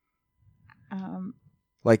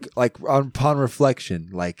 Like upon reflection,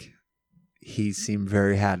 like he seemed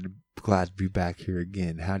very glad to be back here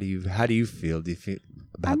again. How do you feel? Do you feel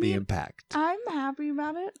about the impact? I'm happy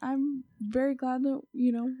about it. I'm very glad that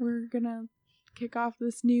we're gonna kick off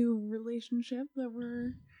this new relationship that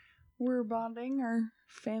we're bonding our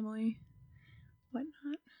family,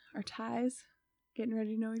 whatnot, our ties, getting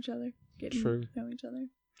ready to know each other, getting True. to know each other.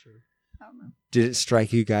 True. I don't know. Did it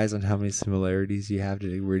strike you guys on how many similarities you have?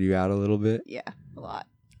 Did it weird you out a little bit? Yeah, a lot.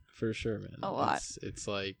 For sure, man. A lot. It's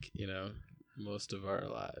like, most of our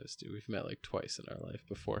lives, dude. We've met like twice in our life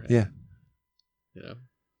beforehand. Yeah.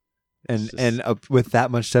 It's just- And with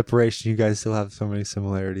that much separation, you guys still have so many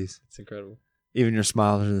similarities. It's incredible. Even your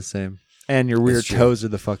smiles are the same, and your weird true. toes are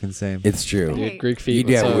the fucking same. It's true. Hey. Dude, Greek feet. You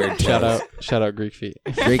do what's have up? weird Shout out Greek feet.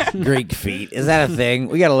 Greek feet. Is that a thing?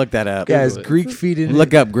 We got to look that up. Guys, it. Greek feet in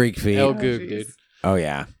Look up Greek feet. El Oh, Goog, jeez. dude. Oh,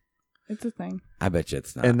 yeah. It's a thing. I bet you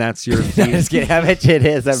it's not. and that's your I'm feet. just kidding. I bet you it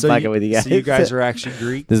is. I'm fucking with you guys. So you guys are actually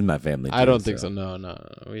Greek. This is my family. I too, don't think so. No.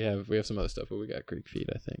 We have some other stuff, but we got Greek feet,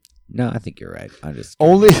 I think. No, I think you're right. I'm just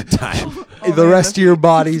Only time. the rest of your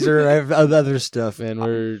bodies are have other stuff. Man,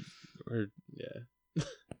 we're yeah.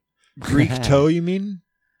 Greek toe, you mean?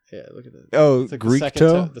 Yeah, look at that. Oh, It's like Greek the second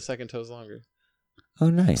toe? The second toe's longer. Oh,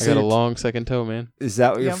 nice. I got a long second toe, man. Is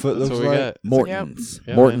that what your Yep. foot That's looks what we like? got. Morton's.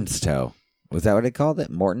 Yeah, Morton's toe. Was that what they called it?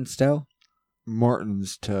 Morton's toe?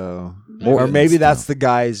 Morton's toe. Morton's Or maybe toe. that's the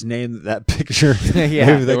guy's name, that picture. Yeah.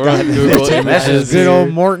 Maybe the We're guy on Google that- That's Images just good here. old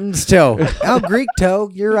Morton's toe. Oh, Greek toe.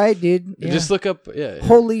 You're right, dude. Yeah. Just look up. Yeah.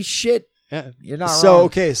 Holy shit. Yeah. You're not So, wrong.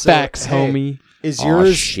 okay. So, Facts, hey, homie. Is Aw,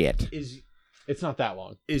 yours... shit. It's not that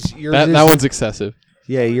long. Is yours... That one's excessive.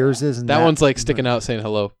 Yeah, yours isn't That one's like sticking out saying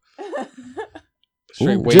hello.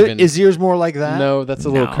 Straight Ooh. waving. Is yours more like that? No, that's a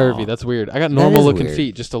little No. curvy. That's weird. I got That normal is looking weird.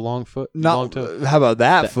 feet, just a long foot, long Not, toe. how about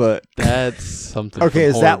that That- foot? That's something. Okay,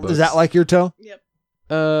 from is that horror is that books. like your toe? Yep.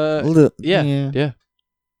 Yeah.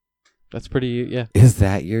 That's pretty. Yeah. Is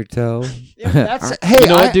that your toe? That's hey. You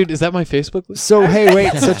know what, dude? Is that my Facebook list? So hey,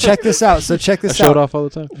 wait. So check this out. So check I this show out. it off all the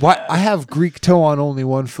time. Why I have Greek toe on only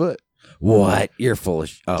one foot? What? You're full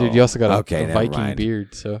of oh. Dude, you also got a never Viking mind.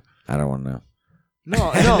 beard, so I don't want to know. No,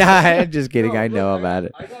 Nah, I'm just kidding. I know about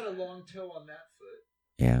it. I got a long toe on that foot,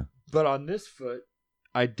 Yeah. but on this foot,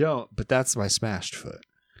 I don't. But that's my smashed foot.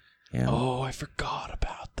 Yeah. Oh, I forgot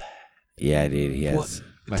about that. Yeah, dude. He has.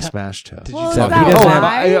 My smashed toe. Did Well, you is So that he doesn't have-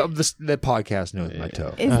 why? The podcast knows my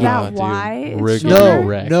toe. Is Oh, that dude. why? it's Rig- shorter? No,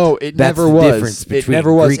 Correct. no, it That's never the was. difference It between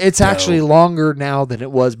never was. Greek It's toe. actually longer now than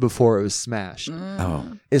it was before it was smashed.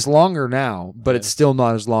 Oh, It's longer now, but it's still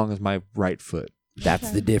not as long as my right foot. that's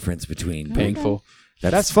Okay. the difference between Painful.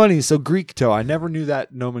 That's funny. So Greek toe, I never knew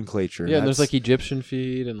that nomenclature. Yeah, and there's That's- like Egyptian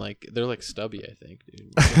feet, and like they're like stubby. I think,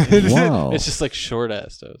 dude. Whoa. It's just like short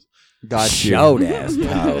ass toes. got you. Showed ass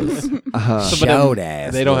toes. Uh-huh. Some of them, Showed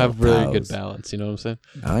ass. They don't have really little good toes. balance. You know what I'm saying?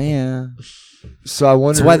 Oh yeah. So I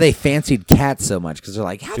wonder. That's why they fancied cats so much because they're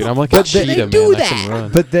like, how Dude, the I'm like But a they cheetah, do man. I that? can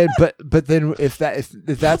run. But then if that's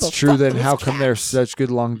the true, fuck then is how come they're cats? such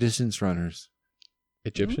good long distance runners?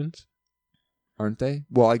 Egyptians? aren't they?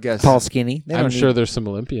 Well, I guess. Tall, skinny. They I'm don't sure need- there's some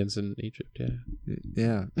Olympians in Egypt. Yeah.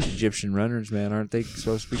 Yeah, Egyptian runners, man, aren't they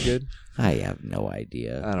supposed to be good? I have no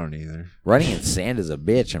idea. I don't either. Running in sand is a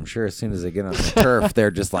bitch. I'm sure as soon as they get on the turf,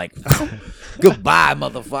 they're just like, goodbye,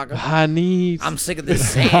 motherfucker. I'm sick of this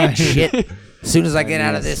sand shit. As soon as I get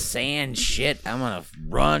out of this sand shit, I'm going to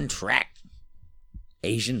run track.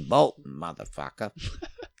 Asian Bolt, motherfucker.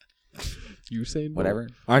 Usain Bolt. Whatever.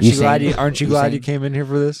 Aren't you Usain- glad you Usain- came in here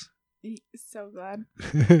for this? So glad.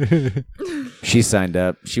 She signed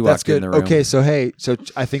up. She That's walked in good. the room. Okay, so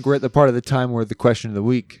I think we're at the part of the time where the question of the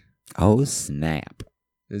week. Oh, snap.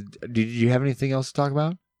 Did you have anything else to talk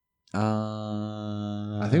about?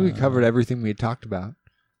 I think we covered everything we had talked about.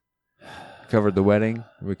 We covered the wedding.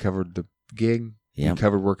 We covered the gig. Yeah. We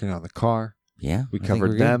covered working on the car. Yeah. We I think covered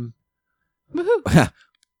we're good. them. Woohoo.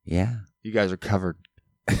 Yeah. You guys are covered.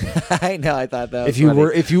 I know. I thought that was If you funny.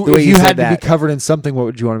 were, if you The way if you you said had to that. be covered in something, what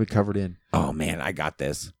would you want to be covered in? Oh, man. I got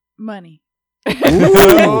this. Money. Ooh,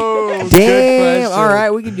 good Damn. question. All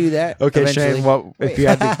right. We can do that. Okay, eventually. Shane. What if you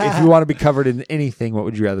had to, if you want to be covered in anything? What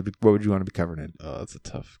would you rather? What would you want to be covered in? Oh, that's a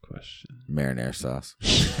tough question. Marinara sauce.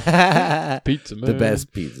 Pizza, man. The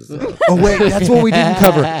best pizza sauce. Oh wait, that's what we didn't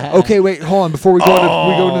cover. Okay, wait, hold on. Before we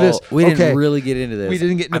go into this, We okay, didn't really get into this. we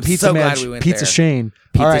didn't get into I'm Pizza so Man, glad we went Pizza there. Shane.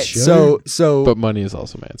 Pizza All right, Shane. so But money is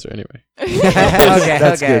also my answer anyway.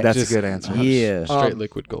 that's okay. good. That's Just- a good answer. Yeah. Straight Um,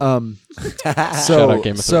 liquid gold. So out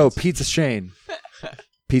Game of so Thrones. Pizza Shane,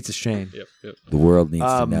 Pizza Shane. Yep. The world needs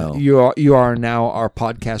to know. You are now our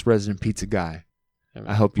podcast resident pizza guy.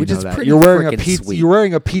 I hope you Which know is that. pretty You're wearing a frickin' pizza. sweet. You're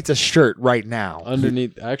wearing a pizza shirt right now.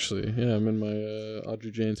 Underneath, actually, yeah, I'm in my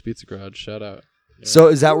Audrey Jane's Pizza Garage. Shout out. Yeah. So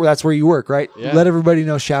is that where that's where you work, right? Yeah. Let everybody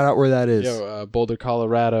know. Shout out where that is. Boulder,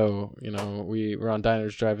 Colorado. You know, we're on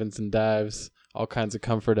diners, drive-ins, and dives. All kinds of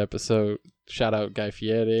comfort episode. Shout out Guy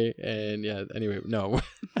Fieri. And yeah, anyway, no.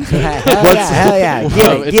 Hell yeah.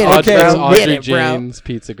 Get it. It's Get Audrey, it, it's bro. Audrey Get it, bro. Jane's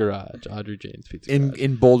Pizza Garage. Audrey Jane's Pizza Garage.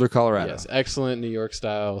 in Boulder, Colorado. Yes, excellent New York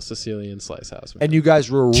style Sicilian slice house. Man. And you guys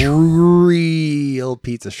were a real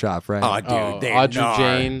pizza shop, right? Oh, dude. they're Audrey gnar.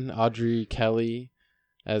 Jane, Audrey Kelly,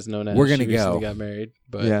 as known as. We're gonna she recently go. got married,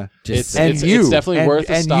 but yeah. it's And it's, you it's definitely and, worth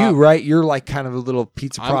a and stop. you, right? You're like kind of a little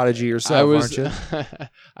pizza prodigy yourself, aren't you?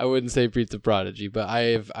 I wouldn't say pizza prodigy, but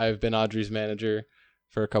I've been Audrey's manager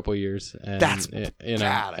for a couple years, and That's you know,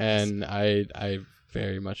 badass. and I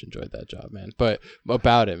very much enjoyed that job, man. But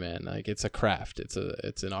about it, man, like it's a craft, it's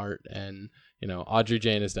an art, and you know, Audrey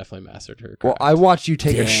Jane has definitely mastered her craft. Well, I watched you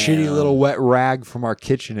take a Damn. shitty little wet rag from our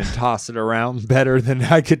kitchen and toss it around better than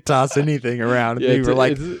I could toss anything around. And Yeah, you were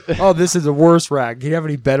like, "Oh, this is a worse rag. Do you have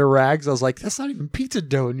any better rags?" I was like, "That's not even pizza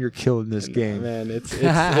dough, and you're killing this game." Man,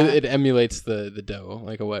 it emulates the dough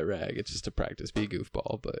like a wet rag. It's just to practice, be a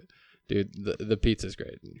goofball. But dude, the pizza's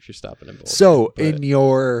great if you're stopping in Boulder. So But-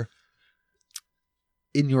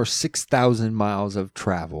 in your 6,000 miles of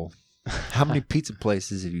travel, how many pizza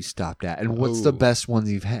places have you stopped at, and what's the Ooh. best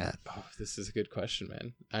ones you've had? Oh, this is a good question,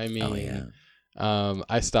 man. I mean, Oh, yeah.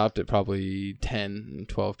 I stopped at probably 10,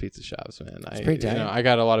 12 pizza shops, man. That's pretty tight. I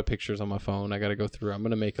got a lot of pictures on my phone. I got to go through. I'm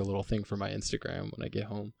gonna make a little thing for my Instagram when I get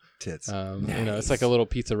home. Tits. You know, Nice. it's like a little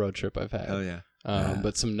pizza road trip I've had. Hell yeah.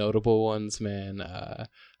 But some notable ones, man.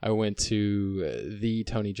 I went to the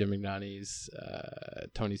Tony Gimignani's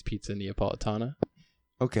Tony's Pizza Neapolitana,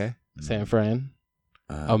 Okay. San Fran.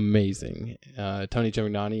 Uh, Amazing. Tony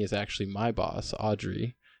Gimignani is actually my boss,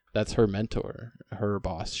 Audrey. That's her mentor, her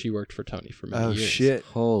boss. She worked for Tony for many Oh years. shit.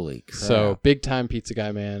 holy crap. So big time pizza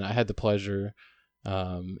guy, man. I had the pleasure.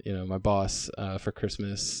 You know, my boss for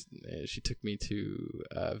Christmas, she took me to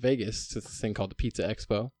Vegas to this thing called the Pizza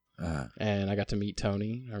Expo. And I got to meet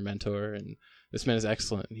Tony, our mentor, and this man is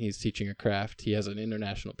excellent. He's teaching a craft. He has an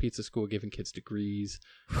international pizza school, giving kids degrees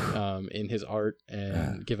in his art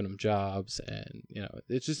and giving them jobs. And you know,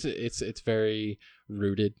 it's just it's very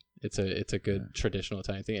rooted. It's a good traditional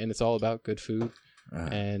Italian thing, and it's all about good food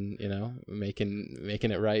and you know making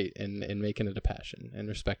it right and making it a passion and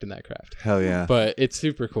respecting that craft. Hell yeah. But it's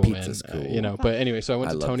super cool, Pizza's man. cool. You know, but anyway, so I went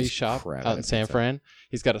I to love Tony's this shop crap out out in of San pizza. Fran.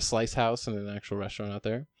 He's got a slice house and an actual restaurant out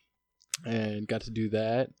there, and got to do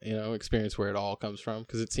that. You know, experience where it all comes from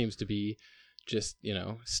because it seems to be just you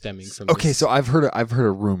know stemming from. Okay, this- so I've heard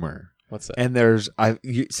a rumor, what's that?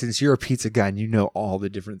 and since you're a pizza guy and you know all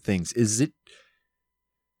the different things, is it?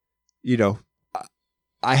 You know,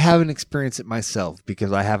 I haven't experienced it myself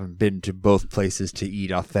because I haven't been to both places to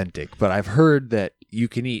eat authentic, but I've heard that you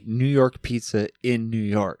can eat New York pizza in New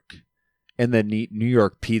York and then eat New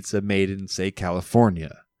York pizza made in, say,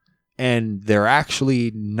 California. And they're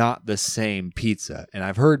actually not the same pizza. And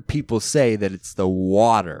I've heard people say that it's the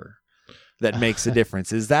water that makes a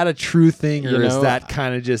difference. Is that a true thing, or You is know, that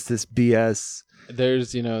kind of just this BS?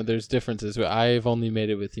 there's differences. I've only made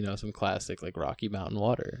it with some classic like Rocky Mountain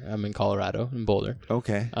water. I'm in Colorado, in Boulder.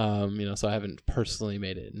 Okay. So I haven't personally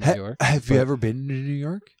made it in New York. Have you ever been to New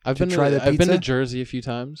York? I've been to Jersey a few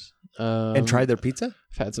times. And tried their pizza?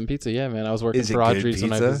 I've had some pizza, yeah, man. I was working Is it for good Audrey's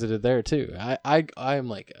when I pizza? visited there too. I'm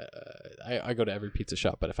like, I go to every pizza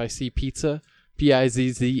shop, but if I see pizza, Pizza,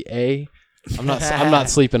 I'm not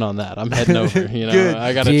sleeping on that. I'm heading over. Good.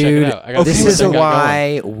 I gotta check it out. I gotta This see what is they got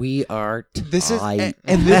why we are This is tight.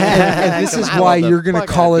 and this is I why love the you're gonna fuck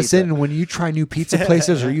out call of us in pizza. when you try new pizza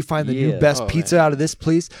places or you find the new Yeah. best Oh, pizza man. out of this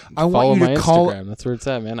place. I Follow want you my to call. Instagram. That's where it's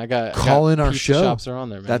at, man. I got in our pizza show. Shops are on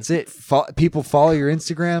there, man. That's it. People follow your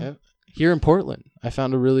Instagram. Yep. Here in Portland, I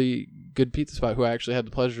found a really good pizza spot who I actually had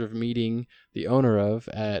the pleasure of meeting the owner of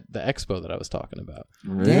at the expo that I was talking about.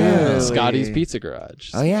 Really? Scotty's Pizza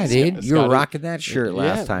Garage. Oh yeah, dude, you were Scotty- rocking that shirt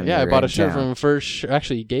last time. Yeah, you I were bought in a shirt town. from him first.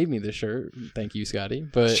 Actually, he gave me the shirt. Thank you, Scotty.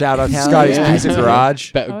 But Shout out to Hell Scotty's yeah. Pizza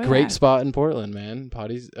Garage. Oh, great yeah. spot in Portland, man.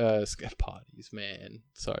 Potties, man.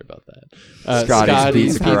 Sorry about that.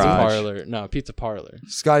 Scotty's Pizza Garage. Parlor. No, Pizza Parlor.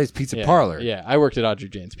 Scotty's Pizza Yeah, Parlor. Yeah, I worked at Audrey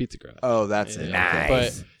Jane's Pizza Garage. Oh, that's it. Yeah. Okay.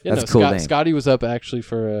 But yeah, That's a cool name. Scotty was up actually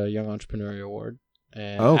for a Young Entrepreneur Award.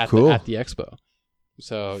 And Oh, cool. at the expo.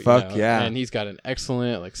 So Fuck yeah. And he's got an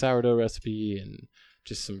excellent like sourdough recipe and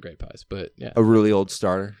just some great pies. But yeah, A really old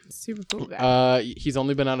starter. Super cool guy. he's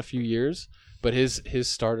only been out a few years, but his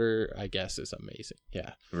starter I guess is amazing.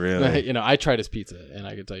 Yeah, Really? I tried his pizza and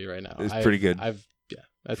I can tell you right now, It's pretty good.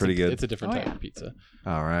 That's Pretty good. It's a different Oh, type yeah. of pizza,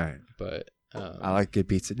 All right. but I like good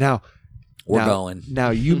pizza. Now We're going. Now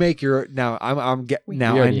you make your. Now We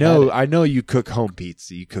now I already know. had it. I know you cook home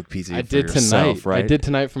pizza. You cook pizza. I for did yourself, tonight. right? I did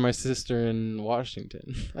tonight for my sister in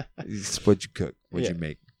Washington. What'd you cook? What'd Yeah. you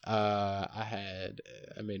make?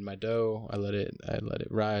 I made my dough. I let it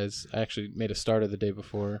rise. I actually made a starter the day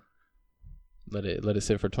before. Let it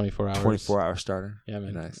sit for 24 hours. 24-hour starter. Yeah,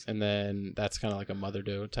 man. Nice. And then that's kind of like a mother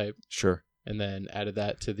dough type. Sure. And then added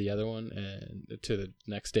that to the other one and to the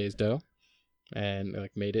next day's dough, and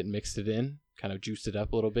like made it, mixed it in, kind of juiced it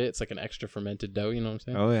up a little bit. It's like an extra fermented dough. You know what I'm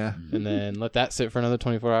saying? Oh yeah. And then let that sit for another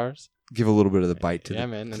 24 hours. Give a little bit of the bite to yeah, the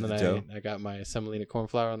man. to And the then dough. I got my semolina corn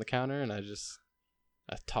flour on the counter, and I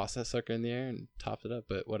tossed that sucker in the air and topped it up.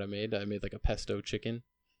 But what I made like a pesto chicken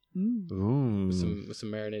Ooh. with some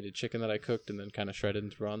marinated chicken that I cooked and then kind of shredded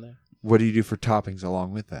and threw on there. What do you do for toppings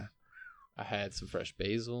along with that? I had some fresh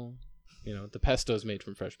basil. The pesto's made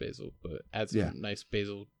from fresh basil, but add some nice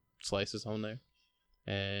basil slices on there.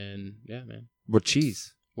 And yeah, man. What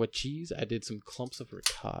cheese? What cheese? I did some clumps of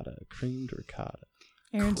ricotta, creamed ricotta.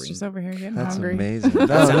 Aaron's just over here getting That's hungry. amazing.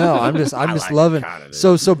 No, I'm just loving.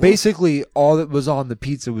 So basically, all that was on the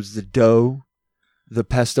pizza was the dough, the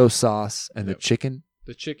pesto sauce, and the Yep. chicken,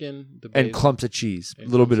 The chicken, the basil, and clumps of cheese, a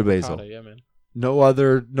and little clumps bit of basil. ricotta, yeah, man.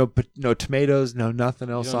 No tomatoes, no nothing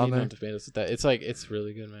You else don't on need there. no tomatoes with that. It's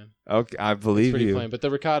really good, man. Okay, I It's believe pretty you. plain. But the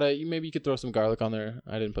ricotta, maybe you could throw some garlic on there.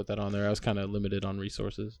 I didn't put that on there. I was kind of limited on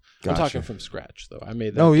resources. I'm Gotcha. talking from scratch, though. I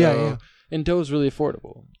made that Oh, yeah, dough, yeah. And dough's really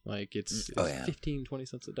affordable. Like, it's Oh, yeah. 15, 20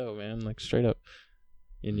 cents a dough, man. Like, straight up.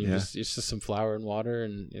 And it's just some flour and water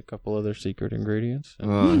and a couple other secret ingredients.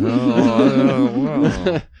 Oh,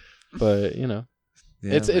 no. But, Yeah,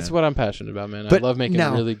 it's man. what I'm passionate about, man. I But love making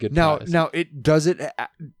really good pies. Now,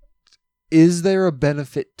 is there a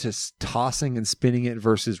benefit to tossing and spinning it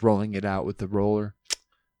versus rolling it out with the roller,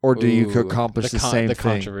 or do you Ooh, accomplish the same the thing?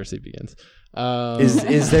 controversy begins.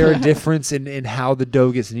 Is there a difference in how the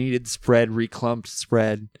dough gets kneaded, spread, reclumped,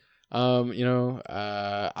 spread?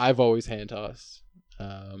 I've always hand tossed.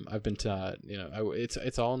 I've been taught,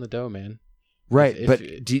 it's all in the dough, man. Right, If- but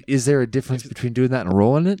if- is there a difference between doing that and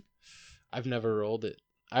rolling it? I've never rolled it.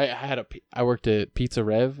 I worked at Pizza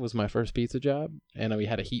Rev, was my first pizza job, and we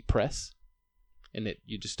had a heat press, and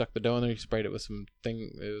you just stuck the dough in there, you sprayed it with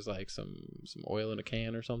it was like some oil in a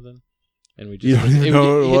can or something, and we just You don't even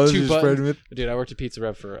know what it hit was. two You sprayed buttons. with. Dude, I worked at Pizza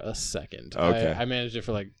Rev for a second. Okay. I managed it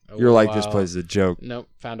for like You're like, this while. place is a joke. Nope,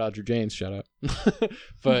 found Audrey Jane's. Shut up.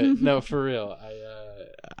 But no, for real,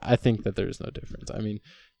 I think that there's no difference. I mean,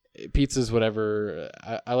 pizza's whatever.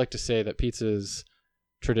 I like to say that pizza's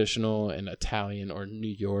traditional and Italian or New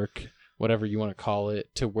York, whatever you want to call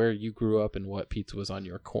it, to where you grew up and what pizza was on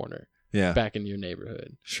your corner Yeah, back in your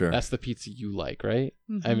neighborhood. sure. That's the pizza you like, right?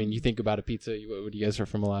 Mhm. I mean, you think about a pizza. What you guys are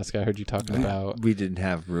from Alaska? I heard you talking about. We didn't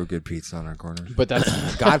have real good pizza on our corners. But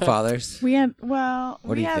that's Godfathers. We had What do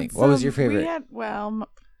we you had think? What was your favorite? We had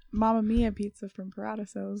Mamma Mia pizza from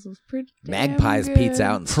Paradiso's was pretty. Magpie's damn Pizza good.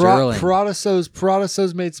 out in Sterling.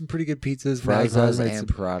 Paradiso's made some pretty good pizzas. Brazos made and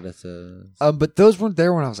some- Paradisos. but those weren't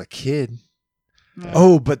there when I was a kid. Yeah.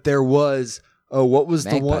 Oh, but there was Oh, what was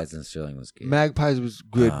the one? Magpies and Sterling was good. Magpies was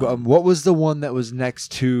good. What was the one that was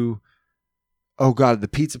next to? Oh God, the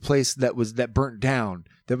pizza place that burnt down.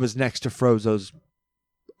 That was next to Frozo's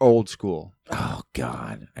old school. Oh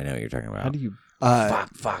God, I know what you're talking about. How do you?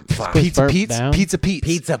 Fuck. Pizza burnt Pete's. down? Pizza Pete's.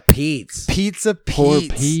 Pizza Pete's. Pizza Poor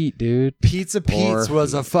Pete's. Pete, dude. Pizza Poor Pete's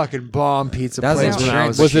was a Pete. fucking bomb pizza That was place a when I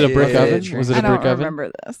was Was it a kid. brick oven? Was it I a brick don't oven?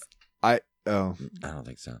 remember this. Oh, I don't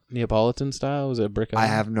think so. Neapolitan style? Was it a brick oven? I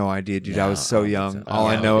have no idea, dude. No, I was so I don't think young. so.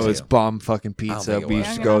 All Yeah, I know me was too. bomb fucking I pizza. don't think We it used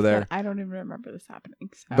was. to go there. I don't even remember this happening.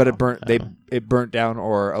 So. But it burnt. Oh. It burnt down,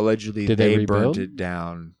 or allegedly Did they burnt rebuild? it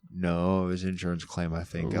down. No, it was insurance claim. I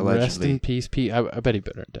think Rest in allegedly. peace, Pete. I bet he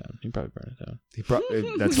burned it down. He probably burned it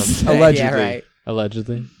down. That's what allegedly. Yeah, right.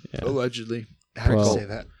 Allegedly. Yeah. Allegedly. How do you Well- say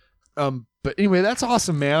that? But anyway, that's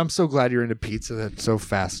awesome, man. I'm so glad you're into pizza. That's so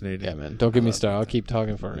fascinating. Yeah, man. Don't get me started. I'll keep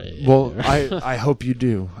talking for it. Well, I hope you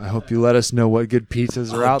do. I hope you let us know what good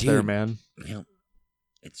pizzas are Oh, out there, dude. man. You know,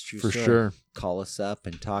 it's true. For story. sure. Call us up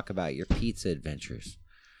and talk about your pizza adventures.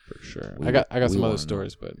 For sure. We- I got we some wanna other know.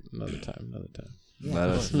 stories, but another time. Let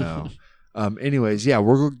us know. Anyways, yeah,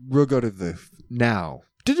 we'll go to the now.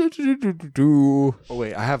 Oh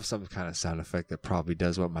wait, I have some kind of sound effect that probably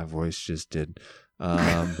does what my voice just did.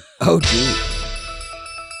 Oh, dude.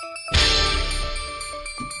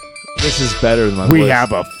 This is better than my We voice.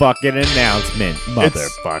 have a fucking announcement,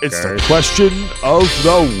 motherfuckers. It's the question of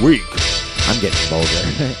the week. I'm getting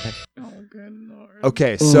bolder. Oh, good lord.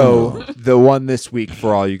 Okay, so the one this week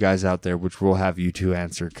for all you guys out there, which we'll have you two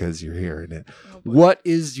answer because you're hearing it. What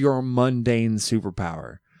is your mundane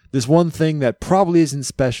superpower? This one thing that probably isn't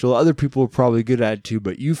special. Other people are probably good at it too,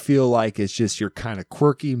 but you feel like it's just your kind of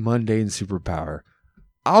quirky, mundane superpower.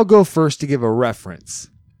 I'll go first to give a reference.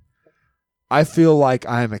 I feel like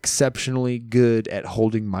I'm exceptionally good at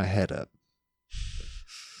holding my head up.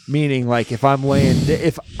 Meaning, like, if I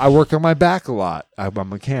work on my back a lot, I'm a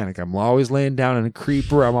mechanic. I'm always laying down in a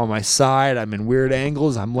creeper. I'm on my side. I'm in weird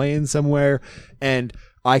angles. I'm laying somewhere, and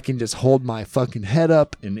I can just hold my fucking head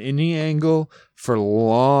up in any angle for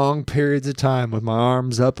long periods of time with my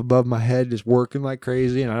arms up above my head, just working like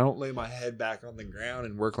crazy. And I don't lay my head back on the ground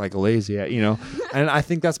and work like a lazy, And I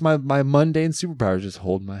think that's my mundane superpower, just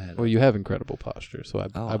hold my head Well, up. you have incredible posture, so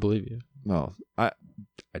Oh. I believe you. No, I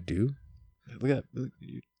do. Look at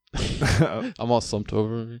you. I'm all slumped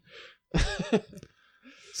over.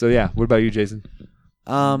 So yeah, what about you, Jason?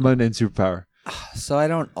 Mundane superpower. So I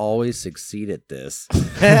don't always succeed at this.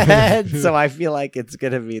 So I feel like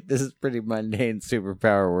this is pretty mundane,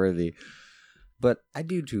 superpower worthy. But I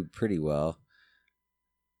do pretty well.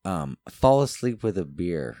 Fall asleep with a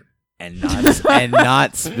beer and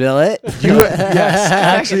not spill it. Yes,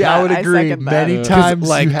 actually, I would I agree. second that. Many 'Cause, times,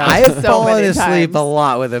 Like you have, I have So fallen many asleep times. a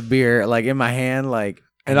lot with a beer, like in my hand, like.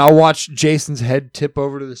 and I'll watch Jason's head tip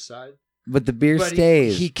over to the side. But the beer But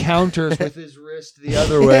stays. He counters with his wrist the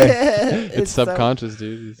other way. It's so- subconscious,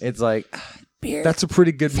 dude. It's like beer. That's a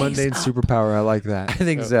pretty good Face mundane up. superpower. I like I that.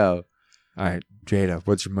 think so. All right, Jada,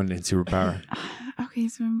 what's your mundane superpower? Okay,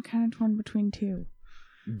 so I'm kind of torn between two.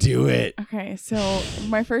 Do it. Okay, so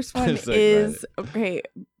my first one So is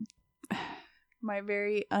my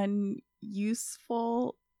very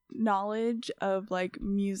unuseful knowledge of like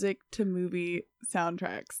music to movie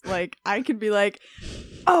soundtracks. Like I could be like,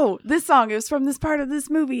 oh, this song is from this part of this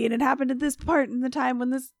movie and it happened at this part in the time when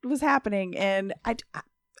this was happening, and I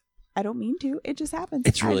don't mean to, it just happens.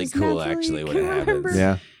 It's I really just cool, naturally actually, when can it happens. remember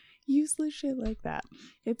Yeah. useless shit like that.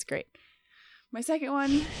 It's great. My second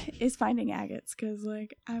one is finding agates, because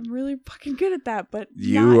like I'm really fucking good at that, but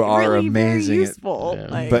You not are really amazing very at- useful. Yeah.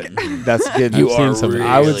 Like, But that's good. I've seen some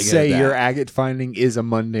I would really good say at your that. agate finding is a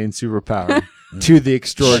mundane superpower to the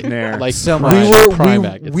extraordinaire. Like So prime, much. prime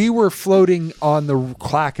agates. we were floating on the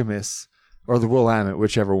Clackamas or the Willamette,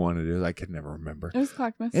 whichever one it is. I could never remember. it was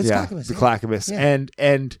Clackamas. It's yeah, Clackamas, the yeah. Clackamas, Yeah.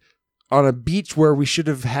 and on a beach where we should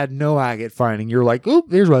have had no agate finding, you're like,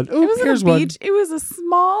 oop, here's one. It Oop, wasn't here's a one. beach. It was a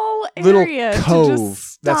small Little area cove. to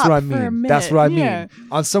just That's stop what I for a mean. That's minute. what I mean. Yeah.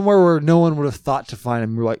 On somewhere where no one would have thought to find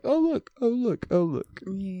him, we're like, oh look, oh look, oh look.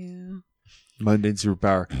 Yeah. Mundane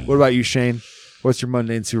superpower. What about you, Shane? What's your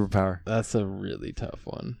mundane superpower? That's a really tough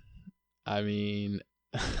one. I mean,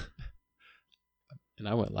 and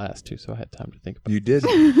I went last too, so I had time to think about You did.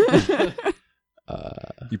 it.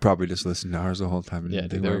 You probably just listened to ours the whole time and Yeah,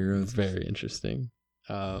 didn't dude, think about they're your own. very interesting.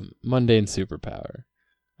 Mundane superpower.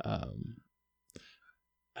 I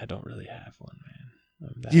don't really have one, man.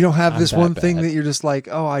 You don't have I'm this that one thing bad. that you're just like,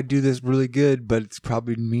 oh, I do this really good, but it's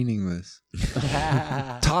probably meaningless.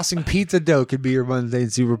 Tossing pizza dough could be your mundane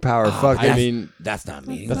superpower. Oh, Fuck I it. mean, That's not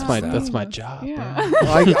me. that's my meaningless. job. Yeah.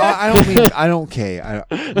 Bro. I don't mean, I don't care.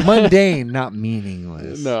 Mundane, not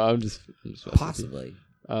meaningless. No, I'm just I'm just messing with you. Possibly.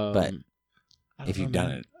 Um, But I don't if you've know, done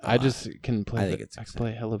man. it a I lot, just can play. I think it's I can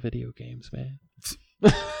play hella video games, man.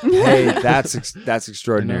 Hey, that's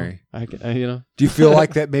extraordinary. I can, you know. Do you feel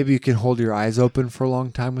like that maybe you can hold your eyes open for a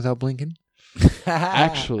long time without blinking?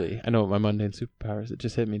 Actually, I know what my mundane superpower is. It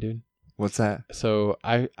just hit me, dude. What's that? So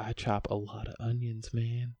I chop a lot of onions,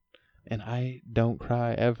 man. And I don't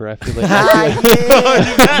cry ever. I feel like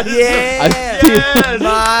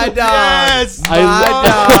my dog. Yes,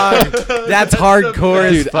 my dog. That's hardcore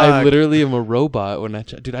as dude, fuck. I literally am a robot when I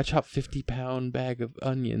chop 50-pound bag of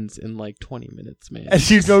onions in like 20 minutes, man. And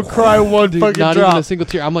you don't cry one Dude, fucking not drop. even a single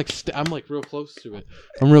tear. I'm like real close to it.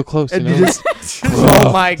 I'm real close. And you you know? just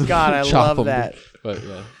Oh my god, I Chop love 'em, that. dude. But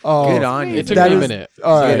yeah, oh, Good on you. it took That me a is- minute.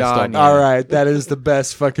 all right, Good on you. all right. That is the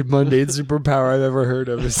best fucking mundane superpower I've ever heard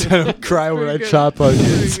of. Is I don't cry when I chop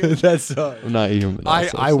onions. That's all. I'm not human.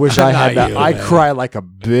 I wish I had that. I cry like a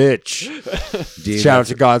bitch. Dude, Shout out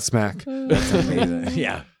to Godsmack. that's amazing.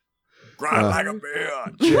 Yeah. Cry like a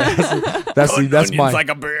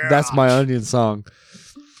bitch. That's my onion song.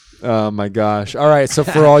 Oh my gosh! All right, so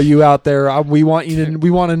for all you out there, we want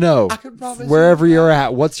to know wherever you're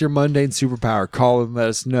at. What's your mundane superpower? Call and let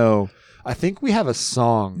us know. I think we have a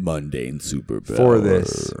song Mundane superpower for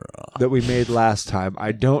this that we made last time.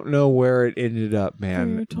 I don't know where it ended up, Were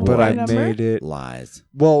man, you told but the I number? made it. Lies.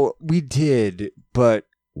 Well, we did, but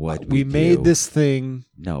What we made do? this thing,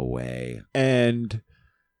 No way. and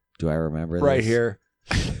Do I remember right this? here,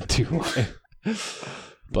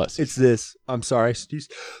 Bless. it's this. I'm sorry, Steve.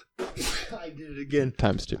 I did it again.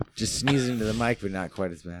 times 2. Just sneezing into the mic, but not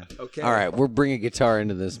quite as bad. Okay. All right, we're bringing guitar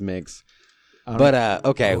into this mix. I don't- But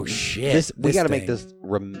okay, Oh, shit. This we This got to make thing. this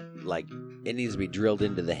like it needs to be drilled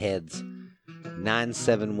into the heads.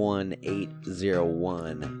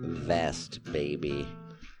 971-801 vest, baby,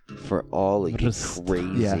 for all of your Vest.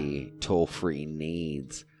 crazy toll-free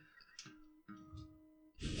needs.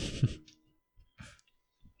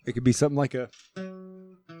 It could be something like a.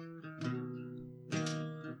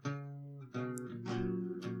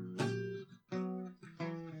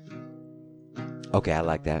 Okay, I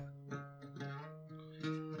like that.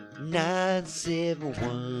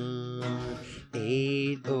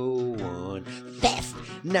 971-801 Fest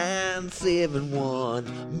 971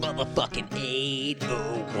 motherfucking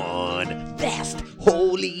 801 Fest.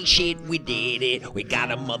 Holy shit, we did it. We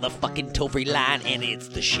got a motherfucking toll-free line and it's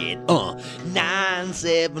the shit.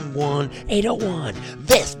 971-801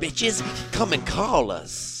 Vest, bitches. Come and call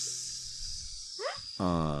us.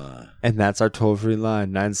 And that's our toll-free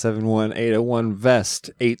line, 971-801 VEST,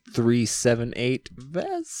 8378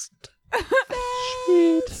 VEST.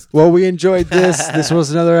 Well, we enjoyed this. This was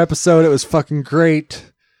another episode. It was fucking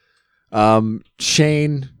great.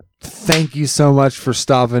 Shane, thank you so much for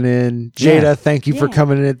stopping in. Jada, Yeah. thank you for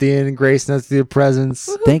coming in at the end and gracing us with your presence.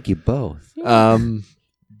 Thank you both.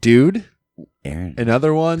 Dude, Aaron.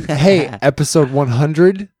 another one. Hey, episode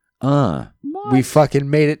 100. We fucking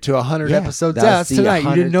made it to 100 Yeah, episodes. that Yeah, was that's the tonight.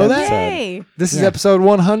 You didn't know 100th that? episode. Yay! This is Yeah. episode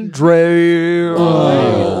 100.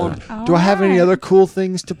 Do I have any Alright. other cool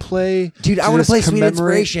things to play? Dude, I to want to just play Sweet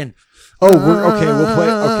commemorate? Inspiration. Oh, okay. We'll play.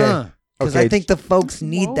 Okay. Because Okay. I think the folks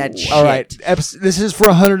need that Whoa. shit. All right. This is for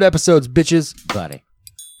 100 episodes, bitches. Buddy.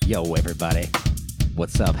 Yo, everybody.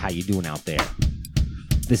 What's up? How you doing out there?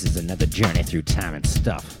 This is another journey through time and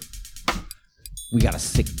stuff. We got a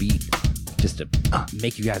sick beat just to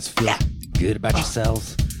make you guys feel good about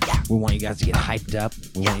yourselves. We want you guys to get hyped up.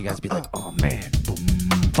 We want you guys to be like, oh, man.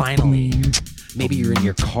 Finally. Maybe you're in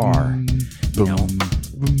your car. You know?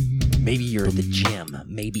 Maybe you're at the gym.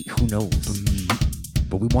 Maybe, who knows?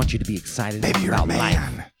 But we want you to be excited about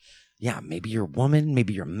life. Yeah, maybe you're a woman,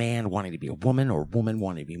 maybe you're a man wanting to be a woman, or a woman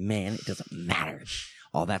wanting to be a man. It doesn't matter.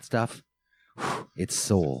 All that stuff, it's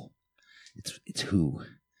soul. It's who.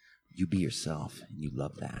 You be yourself, and you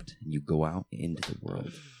love that. And you go out into the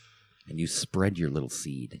world, and you spread your little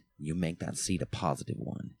seed. You make that seed a positive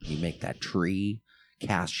one. You make that tree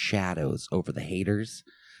cast shadows over the haters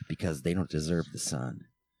because they don't deserve the sun.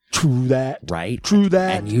 True that. Right? True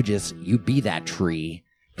that. And you be that tree,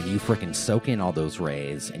 and you freaking soak in all those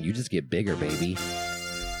rays, and you just get bigger, baby.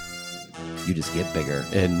 You just get bigger.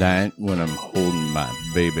 At night when I'm holding my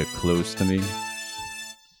baby close to me,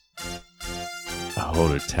 I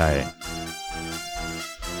hold her tight.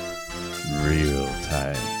 Real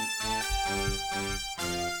tight.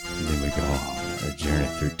 And then we go on a journey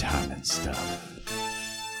through time and stuff.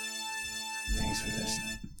 Thanks for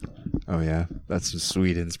listening. Oh, yeah. That's a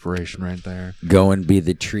sweet inspiration right there. Go and be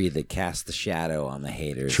the tree that casts the shadow on the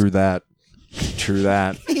haters. True that. True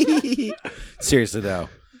that. Seriously, though.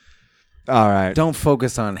 All right. Don't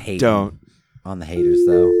focus on hate. Don't. On the haters,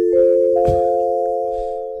 though.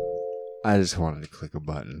 I just wanted to click a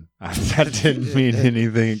button. That didn't mean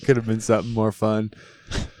anything. It could have been something more fun.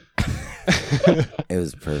 It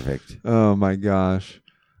was perfect. Oh my gosh.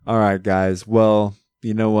 All right, guys. Well,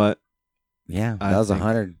 you know what? Yeah, that was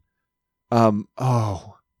 100.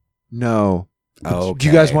 Oh, no. Oh, Do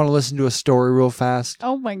you guys want to listen to a story real fast?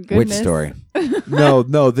 Oh my goodness. Which story?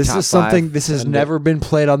 No. This Top is something. five. This has never been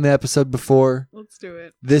played on the episode before. Let's do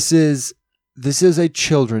it. This is a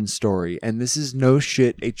children's story, and this is no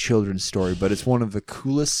shit a children's story, but it's one of the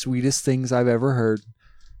coolest, sweetest things I've ever heard.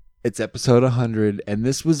 It's episode 100, and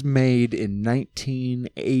this was made in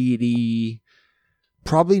 1980,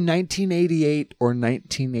 probably 1988 or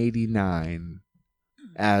 1989,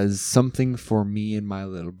 as something for me and my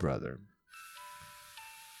little brother.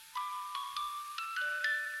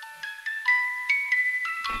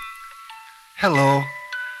 Hello.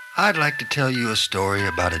 I'd like to tell you a story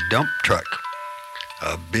about a dump truck.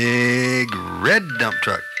 A big red dump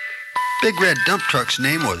truck. Big red dump truck's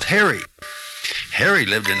name was Harry. Harry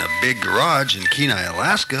lived in a big garage in Kenai,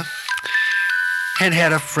 Alaska, and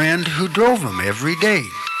had a friend who drove him every day.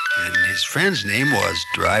 And his friend's name was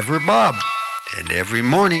Driver Bob. And every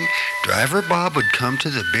morning, Driver Bob would come to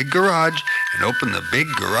the big garage and open the big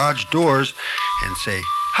garage doors and say,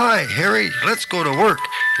 "Hi, Harry, let's go to work."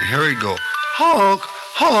 And Harry'd go, "Honk,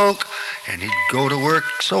 honk," and he'd go to work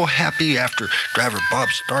so happy after Driver Bob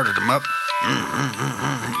started him up.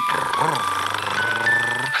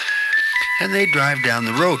 And they'd drive down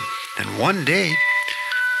the road. And one day,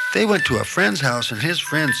 they went to a friend's house, and his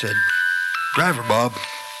friend said, "Driver Bob,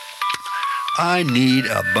 I need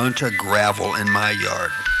a bunch of gravel in my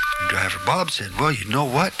yard." And Driver Bob said, "Well, you know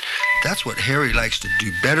what? That's what Harry likes to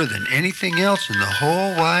do better than anything else in the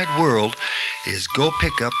whole wide world, is go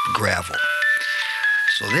pick up gravel."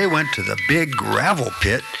 So they went to the big gravel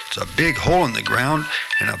pit. It's a big hole in the ground,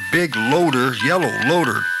 and a big loader, yellow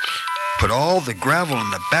loader, put all the gravel in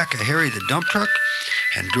the back of Harry the dump truck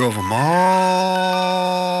and drove him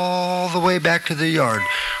all the way back to the yard,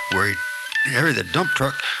 where Harry the dump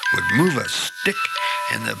truck would move a stick,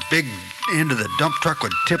 and the big end of the dump truck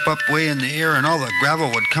would tip up way in the air, and all the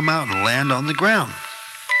gravel would come out and land on the ground.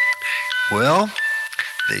 Well,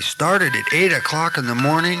 they started at 8 o'clock in the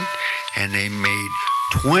morning, and they made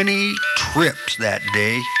 20 trips that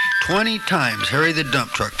day. 20 times Harry the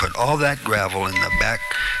dump truck put all that gravel in the back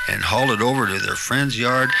and hauled it over to their friend's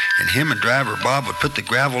yard, and him and Driver Bob would put the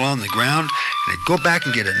gravel on the ground, and they'd go back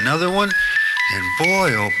and get another one. And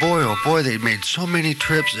boy, oh boy, oh boy, they'd made so many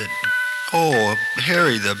trips that,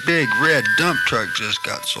 Harry the big red dump truck just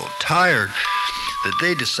got so tired that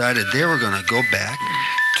they decided they were going to go back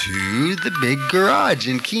to the big garage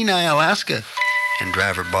in Kenai, Alaska. And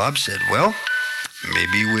Driver Bob said, "Well,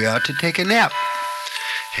 maybe we ought to take a nap."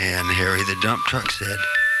 And Harry the dump truck said,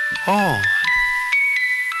 "Oh,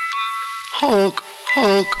 honk,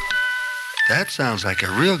 honk. That sounds like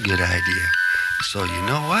a real good idea." So you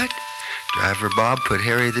know what? Driver Bob put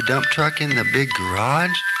Harry the dump truck in the big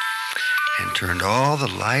garage and turned all the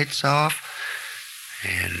lights off,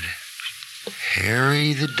 and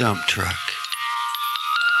Harry the dump truck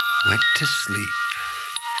went to sleep,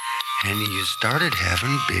 and he started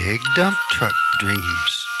having big dump truck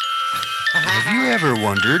dreams. Have you ever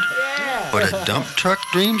wondered what a dump truck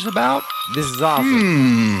dreams about? This is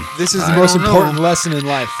awesome. This is the I most don't know. important lesson in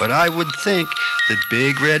life. But I would think that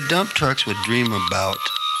big red dump trucks would dream about,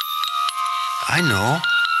 I know,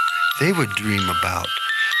 they would dream about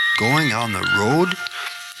going on the road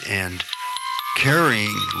and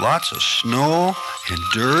carrying lots of snow and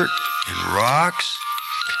dirt and rocks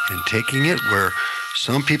and taking it where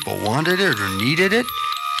some people wanted it or needed it,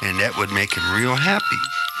 and that would make him real happy.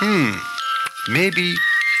 Maybe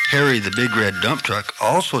Harry the big red dump truck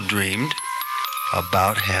also dreamed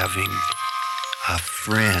about having a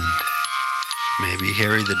friend. Maybe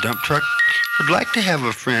Harry the dump truck would like to have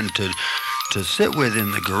a friend to sit with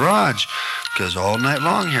in the garage, because all night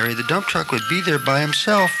long Harry the dump truck would be there by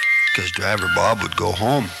himself, because Driver Bob would go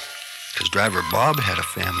home, because Driver Bob had a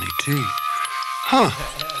family too.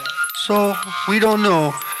 So we don't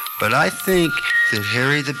know, but I think that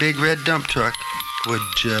Harry the big red dump truck would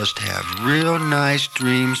just have real nice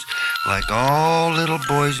dreams, like all little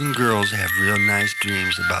boys and girls have real nice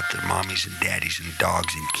dreams about their mommies and daddies and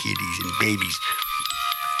dogs and kitties and babies.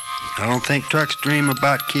 I don't think trucks dream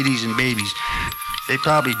about kitties and babies. They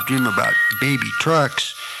probably dream about baby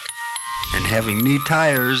trucks and having new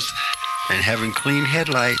tires and having clean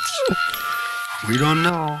headlights. We don't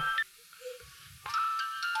know.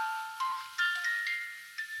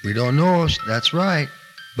 We don't know, that's right.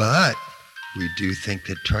 But we do think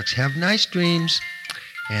that trucks have nice dreams,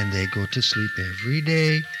 and they go to sleep every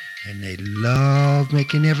day, and they love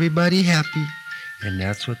making everybody happy, and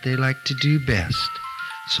that's what they like to do best.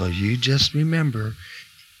 So you just remember,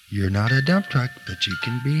 you're not a dump truck, but you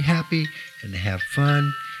can be happy and have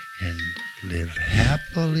fun and live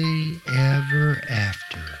happily ever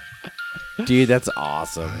after. Dude, that's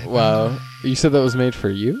awesome. Wow. You said that was made for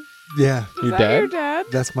you? Yeah, Is Your that dad? your dad?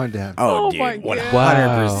 that's my dad. Oh, Oh dude, my God.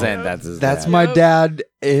 100%. That's his That's dad. my dad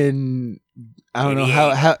in, I don't know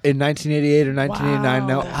how in 1988 or 1989.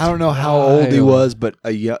 Wow. Now I don't know how old he wild. was, but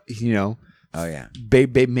you know, Oh, yeah.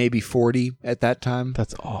 maybe 40 at that time.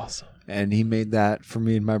 That's awesome. And he made that for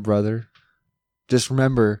me and my brother. Just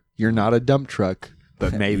remember, you're not a dump truck,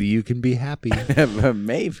 but maybe you can be happy. But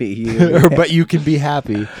maybe you. But you can be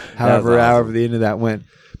happy. However, awesome. however the end of that went.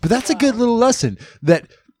 But that's a good little lesson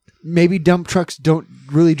that maybe dump trucks don't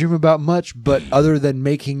really dream about much, but other than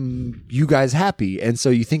making you guys happy. And so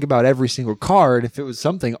you think about every single car, and if it was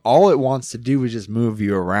something, all it wants to do is just move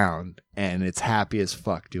you around, and it's happy as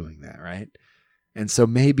fuck doing that, right? And so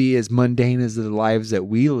maybe as mundane as the lives that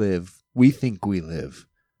we live, we think we live,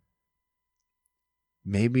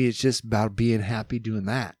 maybe it's just about being happy doing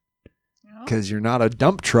that. Because you're not a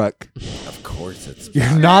dump truck. Of course it's.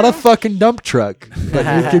 You're not a fucking dump truck, but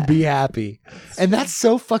you can be happy. And that's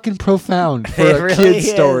so fucking profound for It a really kid's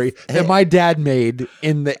is. story that my dad made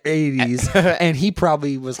in the 80s. And he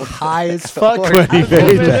probably was high as fuck when he made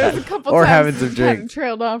There's a that. couple Or times having some he kinda drink.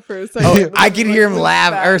 trailed off for a Oh, second. I could hear him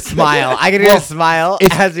laugh or smile. I could hear him smile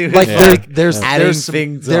It's as he was like there's adding some,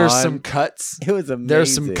 things there's on. some cuts. It was amazing.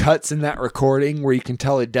 There's some cuts in that recording where you can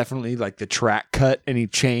tell it definitely like the track cut and he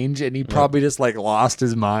changed and he probably just like lost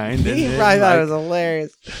his mind. And He then, probably thought like- it was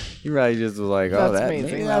hilarious. He probably just was like, "Oh, That's that amazing,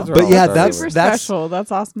 maybe though. that's But wrong yeah, with that's- Super everybody." special.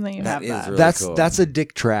 That's awesome that you That have is that. really that's cool. that's a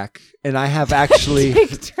dick track, and I have actually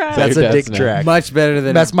Dick track. that's Your a dad's dick name. track. much better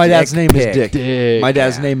than That's a my dad's dick name is pic. Dick. Dick. My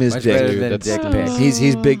dad's name is Much Dick. better Dude, than that's dick so pic. cool.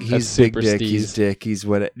 He's big. That's He's big super Dick. steez. He's Dick. He's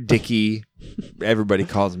what Dickie. Everybody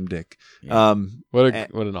calls him Dick. Yeah. What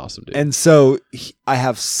an awesome dude. And so I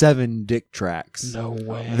have 7 dick tracks. No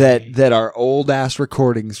way. That are old ass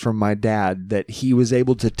recordings from my dad that he was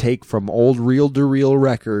able to take from old reel-to-reel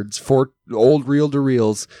records, for old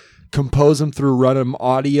reel-to-reels, compose them through, run them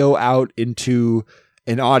audio out into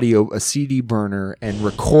a CD burner, and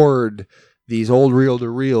record these old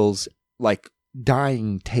reel-to-reels like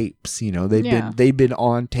dying tapes. You know, they've been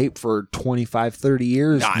on tape for 25, 30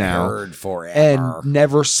 years Not now. heard forever. And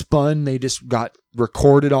never spun. They just got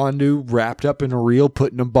recorded onto, wrapped up in a reel,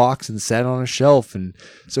 put in a box, and set on a shelf. And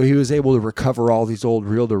so he was able to recover all these old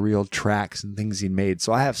reel-to-reel tracks and things he made.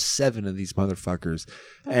 So I have 7 of these motherfuckers.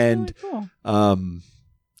 That's And really cool.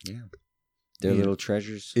 They're Yeah. little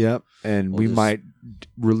treasures. Yep. And We'll we just- might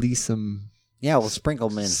release them Yeah, we'll sprinkle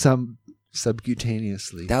them in. some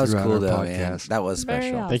subcutaneously. That was throughout cool our though, man. podcast. That was Very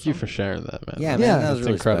special. awesome. Thank you for sharing that, man. Yeah, man, Yeah, that was that's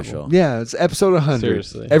really incredible. special. Yeah, it's episode 100.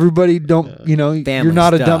 Seriously. Everybody don't, Yeah. you're Family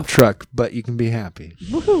not a stuff. dump truck, but you can be happy.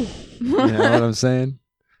 Woohoo. You know what I'm saying?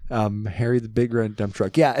 Harry the Big Red Dump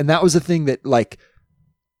Truck. Yeah, and that was the thing that like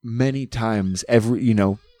many times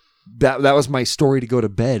that was my story to go to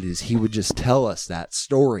bed, is he would just tell us that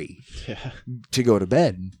story Yeah. to go to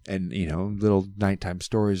bed, and little nighttime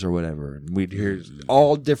stories or whatever, and we'd hear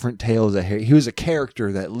all different tales of Harry. He was a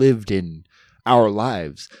character that lived in our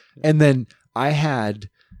lives. And then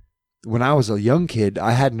when I was a young kid,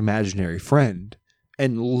 I had an imaginary friend,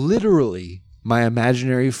 and literally my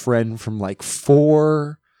imaginary friend from like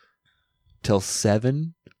 4 till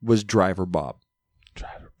 7 was Driver Bob.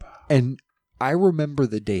 Driver Bob. And I remember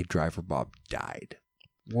the day Driver Bob died.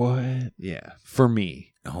 What? Yeah, for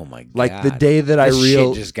me. Oh my god! Like the day that This I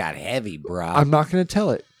shit just got heavy, bro. I'm not going to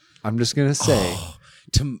tell it. I'm just going to say.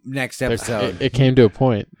 Next episode. It came to a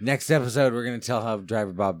point. Next episode, we're gonna tell how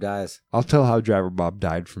Driver Bob dies. I'll tell how Driver Bob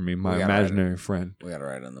died for me, my We gotta write imaginary friend. We gotta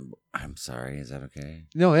write on the. I'm sorry. Is that okay?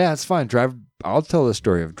 No, yeah, it's fine. I'll tell the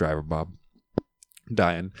story of Driver Bob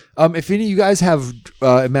dying. If any of you guys have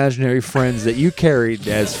imaginary friends that you carried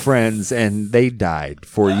as friends and they died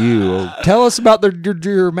for you, tell us about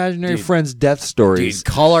your imaginary friends' death stories.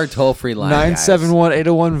 Dude, call our toll-free line.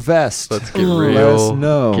 971-801-VEST. Let's get Let real. us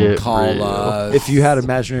know. Get Call real. us. If you had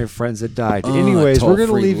imaginary friends that died. Anyways, we're going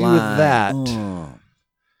to leave you with that.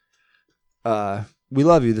 We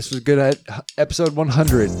love you. This was good at episode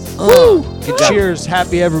 100. Woo! Good job. Cheers.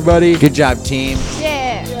 Happy, everybody. Good job, team.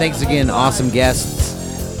 Yeah. Thanks again. Awesome guests.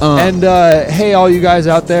 And hey, all you guys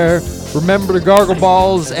out there, remember to gargle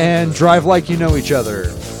balls and drive like you know each other.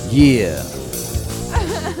 Yeah.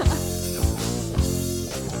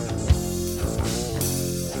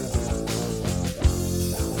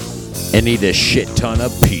 And eat a shit ton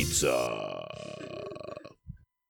of pizza.